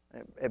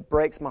 It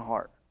breaks my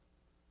heart.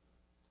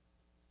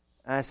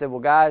 And I said, well,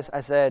 guys,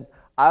 I said,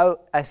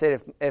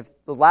 if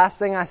the last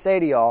thing I say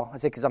to y'all, I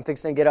said, because I'm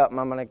fixing to get up and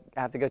I'm going to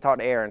have to go talk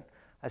to Aaron.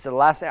 I said, the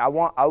last thing I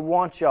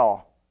want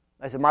y'all,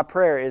 I said, my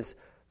prayer is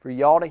for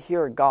y'all to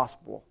hear a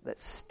gospel that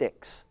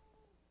sticks.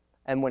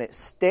 And when it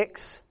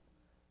sticks,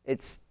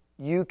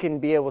 you can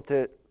be able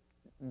to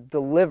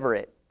deliver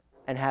it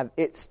and have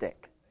it stick.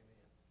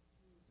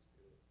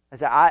 I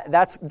said,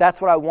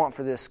 that's what I want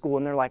for this school.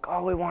 And they're like,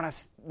 oh, we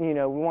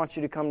want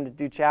you to come to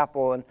do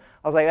chapel. And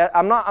I was like,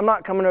 I'm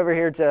not coming over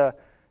here to,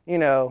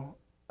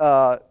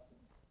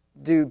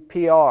 do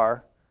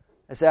PR.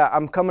 I said,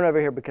 I'm coming over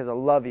here because I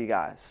love you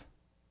guys.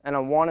 And I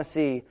want to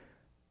see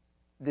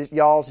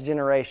y'all's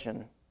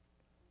generation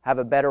have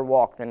a better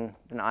walk than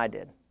I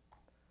did.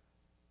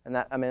 And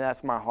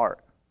that's my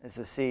heart, is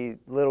to see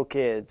little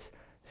kids,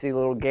 see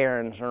little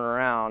Garens run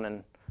around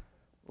and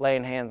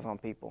laying hands on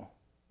people.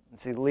 And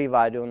see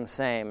Levi doing the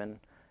same, and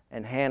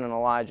Hannah and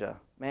Elijah.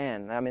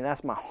 Man,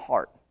 that's my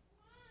heart.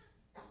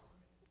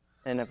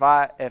 And if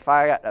I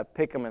got to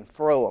pick them and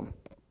throw them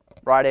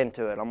right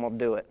into it, I'm going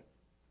to do it.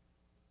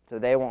 So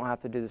they won't have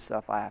to do the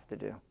stuff I have to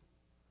do.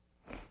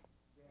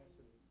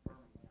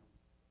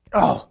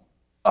 Oh.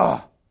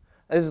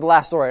 This is the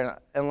last story,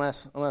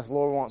 unless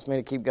Lord wants me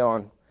to keep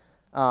going.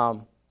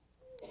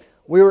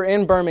 We were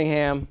in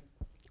Birmingham.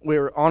 We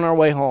were on our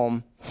way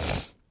home,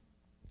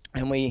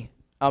 and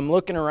I'm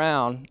looking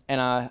around, and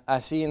I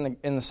see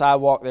in the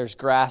sidewalk there's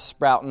grass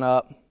sprouting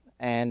up,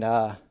 and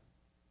I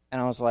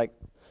was like,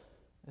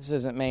 this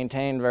isn't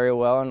maintained very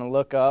well. And I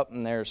look up,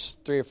 and there's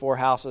 3 or 4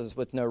 houses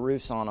with no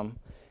roofs on them.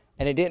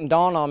 And it didn't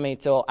dawn on me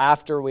till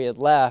after we had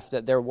left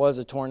that there was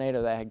a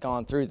tornado that had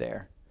gone through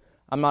there.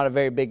 I'm not a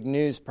very big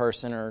news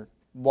person or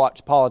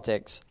watch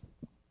politics,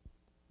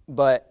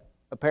 but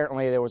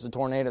apparently there was a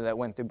tornado that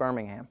went through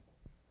Birmingham.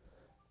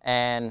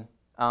 And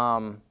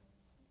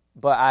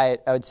but I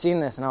had seen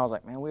this, and I was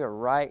like, man, we are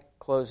right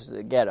close to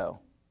the ghetto.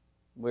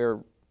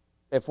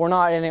 If we're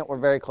not in it, we're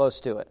very close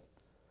to it.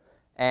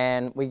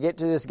 And we get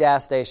to this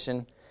gas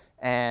station,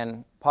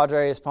 and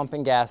Padre is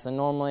pumping gas, and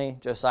normally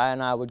Josiah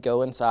and I would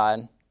go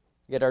inside,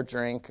 get our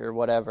drink or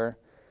whatever.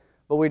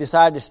 But we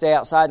decided to stay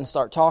outside and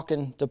start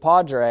talking to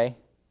Padre,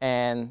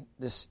 and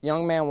this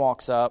young man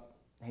walks up.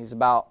 He's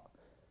about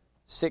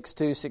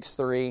 6'2",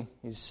 6'3".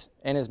 He's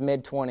in his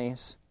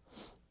mid-20s.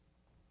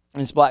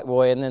 This black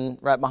boy, and then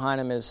right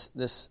behind him is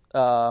this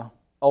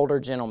older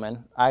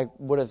gentleman. I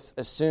would have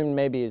assumed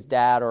maybe his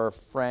dad or a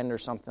friend or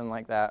something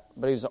like that,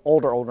 but he was an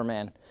older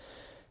man.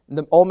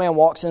 The old man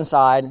walks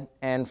inside,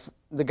 and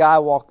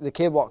the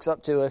kid walks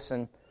up to us,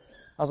 and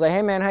I was like,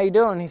 "Hey man, how you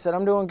doing?" He said,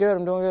 "I'm doing good.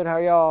 How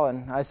are y'all?"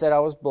 And I said I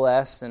was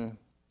blessed, and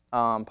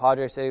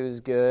Padre said he was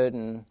good,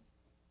 and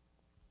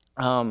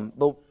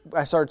but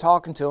I started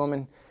talking to him,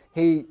 and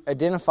he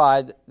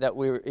identified that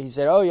he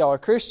said, "Oh, y'all are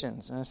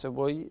Christians." And I said,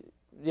 "Well,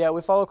 yeah,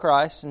 we follow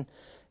Christ." And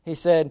he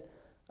said,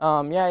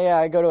 yeah,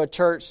 I go to a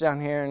church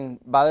down here." And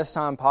by this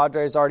time,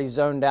 Padre's already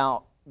zoned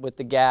out with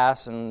the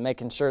gas and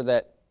making sure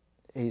that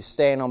he's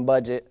staying on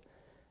budget.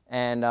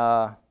 And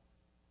but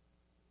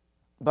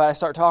I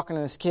start talking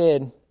to this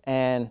kid,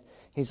 and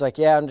he's like,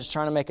 "Yeah, I'm just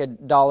trying to make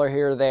 $1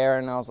 here or there."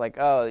 And I was like,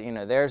 "Oh,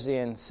 there's the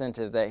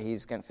incentive that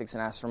he's going to fix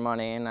and ask for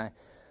money." And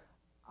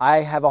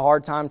I have a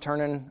hard time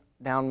turning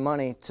down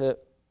money to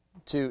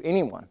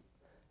anyone.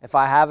 If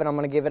I have it, I'm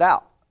going to give it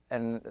out.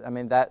 And I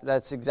mean,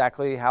 that's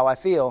exactly how I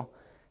feel.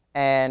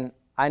 And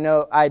I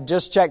know, I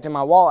just checked in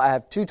my wallet, I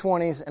have 2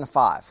 20s and a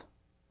 5.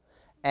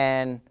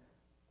 And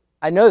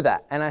I know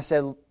that. And I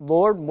said,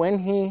 "Lord, when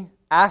he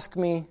asks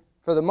me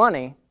for the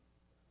money,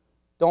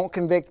 don't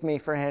convict me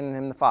for handing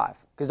him the 5.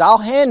 Because I'll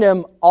hand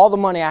him all the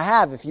money I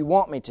have if you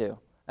want me to."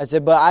 I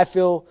said, "But I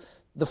feel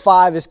the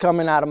 5 is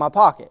coming out of my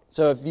pocket.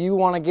 So if you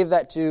want to give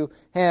that to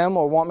him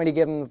or want me to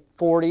give him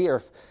 40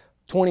 or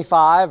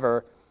 25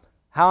 or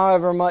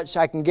however much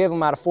I can give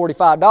him out of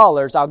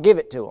 $45, I'll give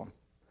it to him."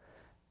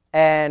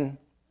 And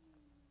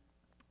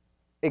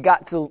it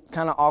got to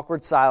kind of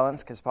awkward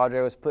silence because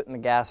Padre was putting the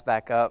gas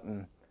back up.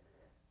 And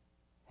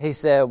he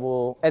said,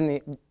 "Well," and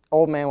the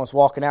old man was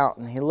walking out,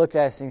 and he looked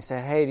at us and he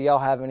said, "Hey, do y'all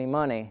have any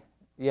money?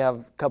 You have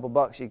a couple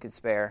bucks you could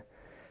spare?"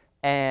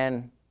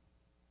 And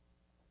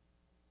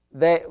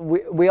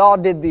we all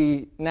did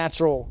the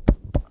natural,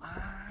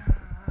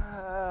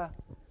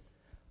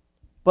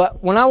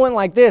 but when I went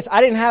like this,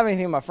 I didn't have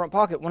anything in my front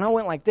pocket. When I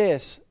went like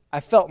this,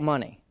 I felt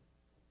money.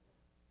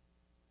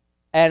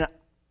 And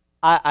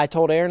I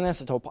told Aaron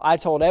this,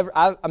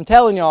 I'm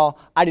telling y'all,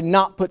 I did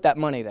not put that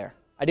money there.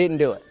 I didn't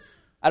do it.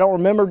 I don't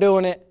remember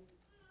doing it.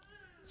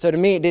 So to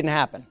me, it didn't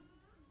happen.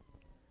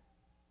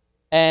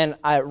 And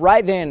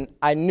right then,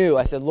 I knew,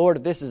 I said, "Lord,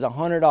 if this is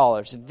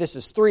 $100, if this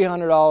is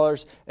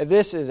 $300, if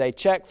this is a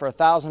check for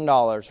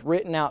 $1,000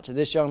 written out to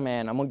this young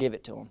man, I'm going to give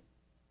it to him.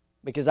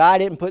 Because I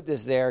didn't put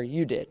this there,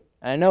 you did.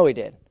 And I know he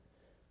did."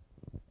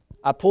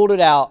 I pulled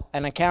it out,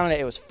 and I counted it.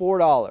 It was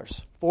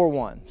 $4, 4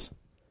 ones.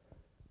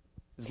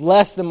 It's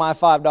less than my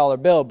 $5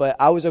 bill, but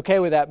I was okay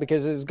with that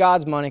because it was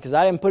God's money because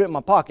I didn't put it in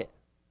my pocket.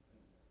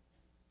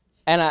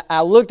 And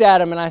I looked at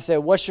him and I said,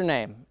 "What's your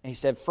name?" And he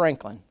said,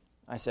 "Franklin."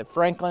 I said,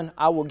 "Franklin,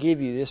 I will give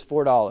you this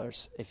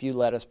 $4 if you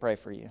let us pray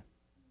for you."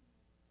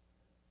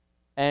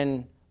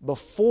 And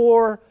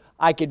before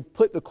I could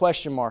put the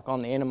question mark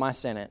on the end of my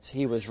sentence,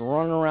 he was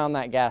running around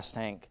that gas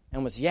tank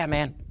and was, "Yeah,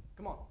 man,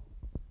 come on.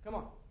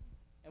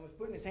 And was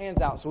putting his hands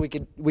out so we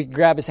could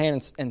grab his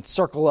hand and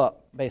circle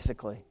up,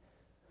 basically.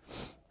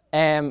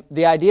 And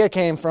the idea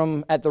came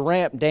from, at the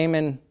ramp,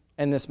 Damon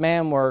and this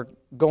man were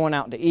going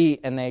out to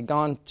eat, and they had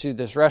gone to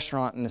this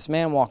restaurant, and this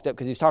man walked up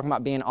because he was talking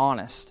about being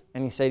honest.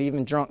 And he said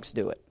even drunks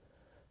do it.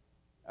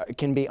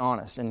 Can be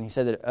honest. And he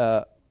said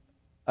that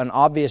an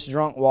obvious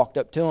drunk walked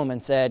up to him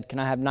and said, "Can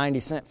I have 90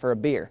 cents for a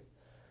beer?"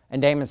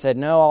 And Damon said,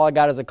 "No, all I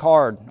got is a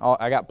card.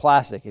 I got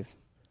plastic."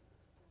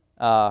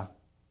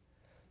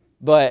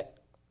 But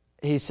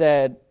he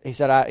said,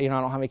 I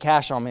don't have any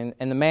cash on me.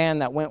 And the man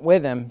that went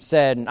with him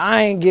said,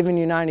 "I ain't giving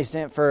you 90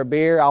 cents for a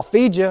beer. I'll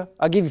feed you.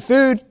 I'll give you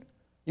food.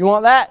 You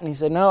want that?" And he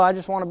said, "No, I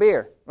just want a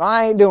beer."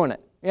 "I ain't doing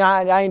it.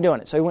 I ain't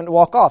doing it." So he went to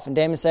walk off. And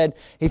Damon said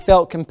he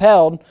felt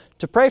compelled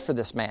to pray for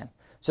this man.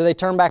 So they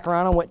turned back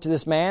around and went to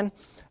this man.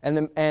 And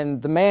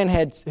the man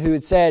who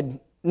had said,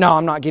 "No,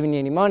 I'm not giving you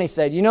any money,"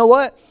 said, "You know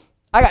what?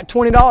 I got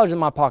 $20 in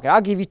my pocket.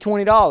 I'll give you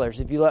 $20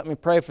 if you let me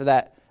pray for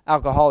that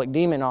alcoholic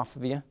demon off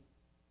of you."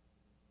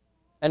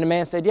 And the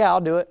man said, "Yeah,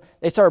 I'll do it."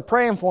 They started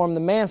praying for him.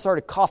 The man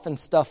started coughing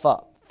stuff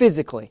up,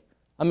 physically.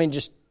 I mean,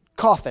 just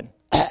coughing.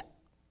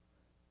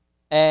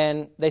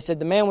 And they said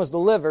the man was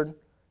delivered,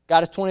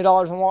 got his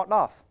 $20 and walked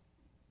off.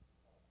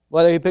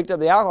 Whether he picked up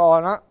the alcohol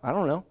or not, I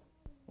don't know.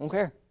 I don't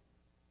care.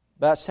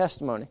 But that's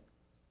testimony.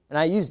 And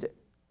I used it.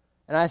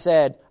 And I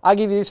said, "I'll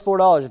give you these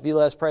 $4 if you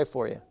let us pray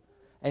for you."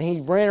 And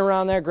he ran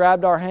around there,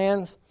 grabbed our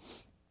hands,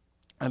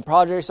 and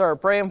Padre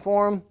started praying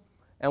for him.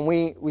 And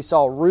we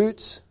saw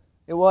roots.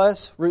 It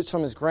was roots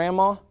from his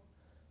grandma.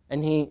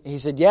 And he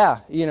said, "Yeah,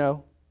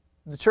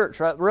 the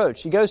church right up the road,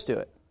 she goes to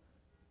it."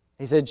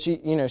 He said,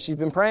 she's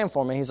been praying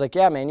for me. He's like,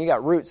 "Yeah, man, you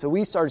got roots." So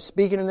we started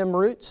speaking to them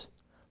roots,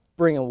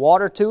 bringing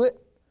water to it.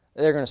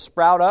 They're going to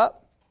sprout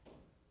up.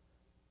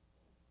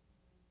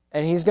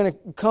 And he's going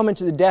to come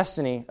into the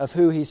destiny of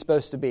who he's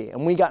supposed to be.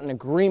 And we got an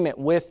agreement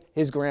with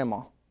his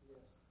grandma.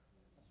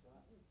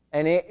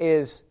 And it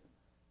is,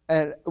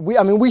 and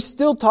we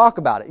still talk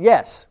about it.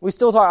 Yes, we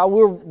still talk.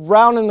 We're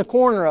rounding the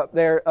corner up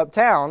there,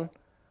 uptown,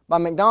 by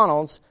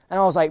McDonald's. And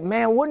I was like,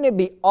 man, wouldn't it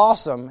be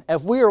awesome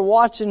if we were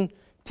watching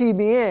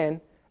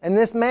TBN And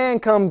this man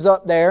comes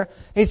up there.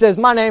 He says,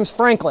 my name's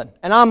Franklin,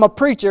 and I'm a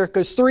preacher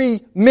because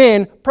 3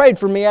 men prayed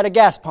for me at a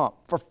gas pump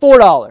for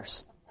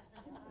 $4.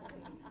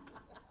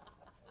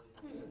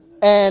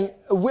 And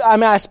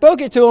I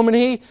spoke it to him,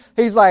 and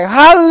he's like,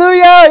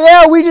 hallelujah,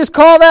 yeah, we just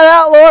called that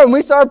out, Lord, and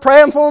we started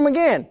praying for him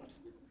again.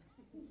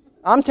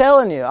 I'm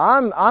telling you,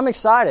 I'm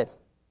excited.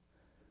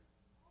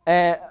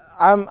 And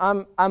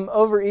I'm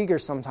overeager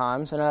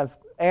sometimes, and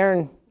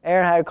Aaron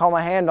had to call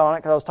my hand on it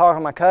because I was talking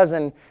to my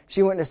cousin.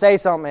 She went to say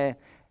something,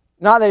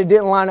 not that it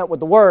didn't line up with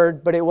the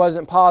Word, but it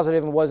wasn't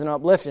positive and wasn't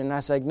uplifting. And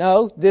I said,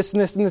 no, this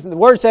and this and this, the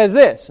Word says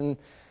this. And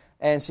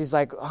she's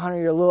like, Hunter,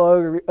 you're a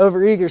little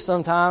overeager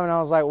sometime. And I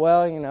was like,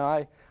 well,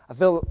 I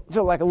feel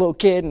like a little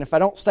kid, and if I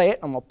don't say it,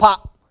 I'm going to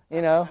pop,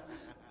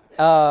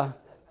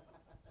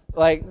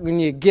 Like when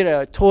you get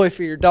a toy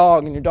for your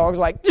dog, and your dog's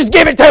like, just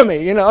give it to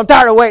me. I'm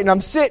tired of waiting. I'm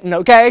sitting,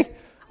 okay?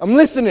 I'm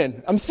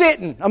listening. I'm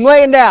sitting. I'm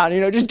laying down.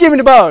 Just give me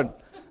the bone.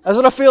 That's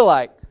what I feel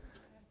like.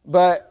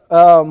 But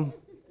I'm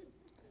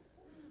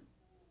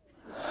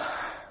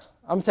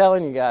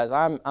telling you guys,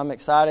 I'm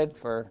excited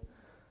for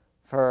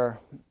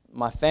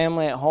my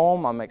family at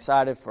home. I'm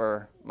excited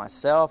for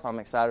myself. I'm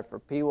excited for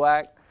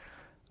PWAC.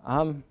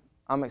 I'm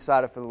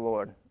excited for the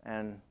Lord,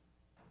 and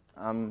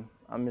I'm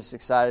just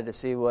excited to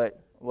see what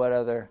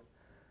other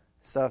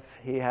stuff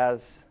He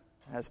has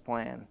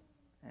planned,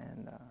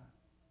 and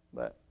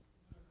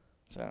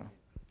so.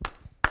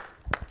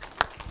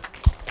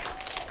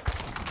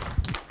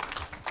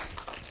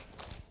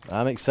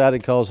 I'm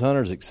excited because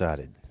Hunter's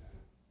excited.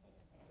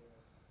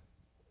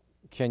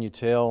 Can you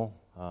tell?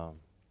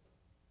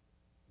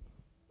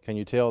 Can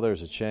you tell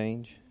there's a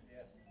change?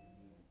 Yes.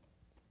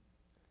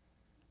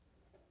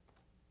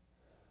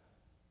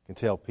 You can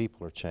tell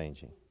people are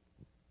changing.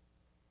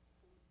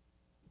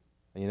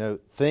 And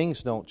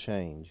things don't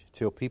change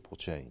till people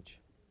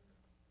change.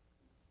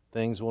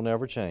 Things will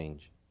never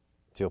change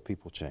till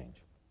people change.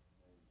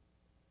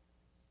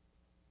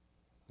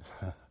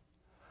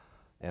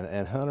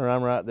 And Hunter,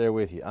 I'm right there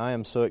with you. I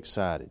am so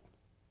excited.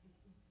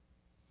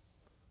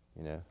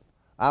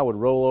 I would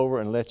roll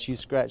over and let you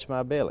scratch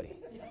my belly.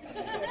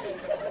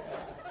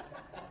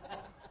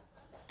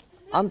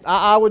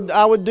 I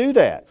would do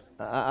that.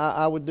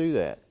 I would do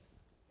that.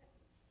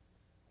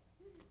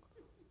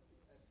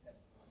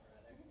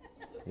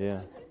 Yeah.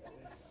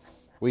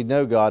 We'd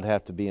know God'd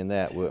have to be in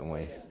that, wouldn't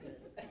we?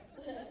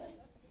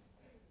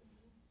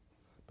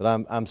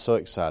 But I'm so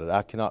excited.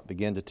 I cannot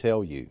begin to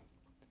tell you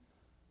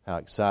how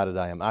excited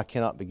I am. I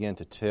cannot begin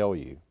to tell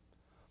you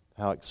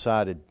how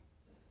excited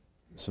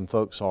some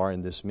folks are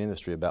in this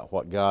ministry about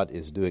what God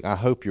is doing. I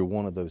hope you're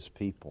one of those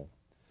people.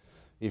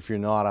 If you're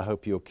not, I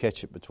hope you'll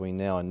catch it between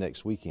now and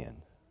next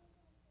weekend.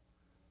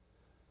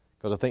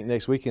 Because I think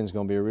next weekend is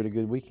going to be a really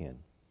good weekend.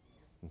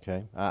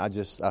 Okay? I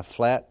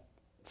flat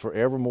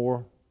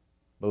forevermore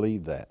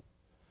believe that.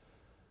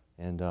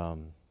 And so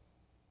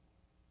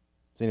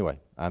anyway,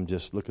 I'm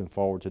just looking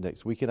forward to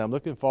next weekend. I'm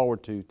looking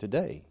forward to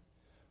today.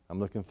 I'm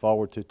looking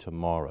forward to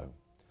tomorrow.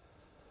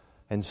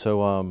 And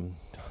so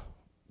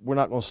we're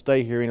not going to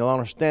stay here any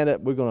longer. Stand up.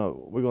 We're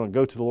going to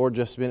go to the Lord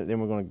just a minute, then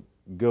we're going to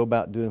go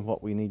about doing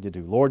what we need to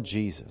do. Lord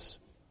Jesus.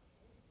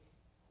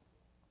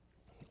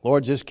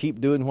 Lord, just keep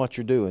doing what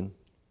you're doing.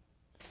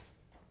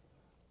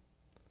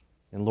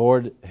 And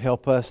Lord,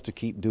 help us to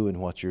keep doing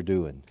what you're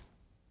doing.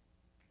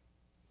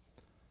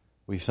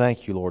 We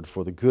thank you, Lord,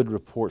 for the good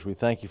reports. We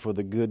thank you for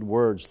the good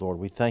words, Lord.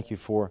 We thank you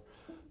for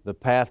the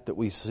path that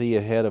we see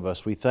ahead of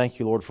us. We thank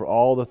you, Lord, for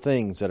all the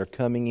things that are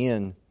coming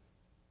in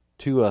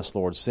to us,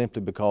 Lord,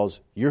 simply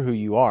because you're who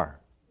you are.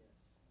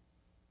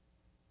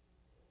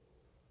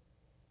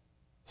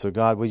 So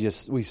God,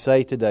 we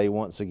say today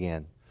once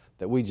again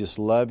that we just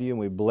love you and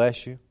we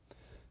bless you.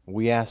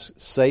 We ask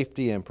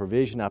safety and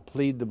provision. I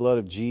plead the blood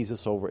of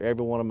Jesus over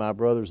every one of my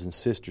brothers and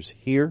sisters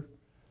here,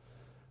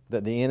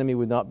 that the enemy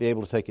would not be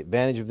able to take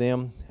advantage of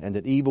them, and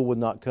that evil would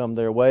not come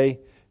their way,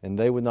 and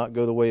they would not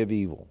go the way of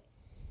evil.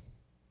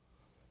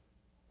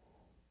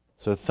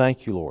 So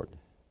thank you, Lord,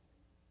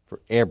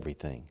 for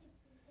everything.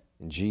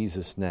 In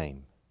Jesus'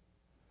 name,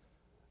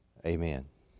 amen.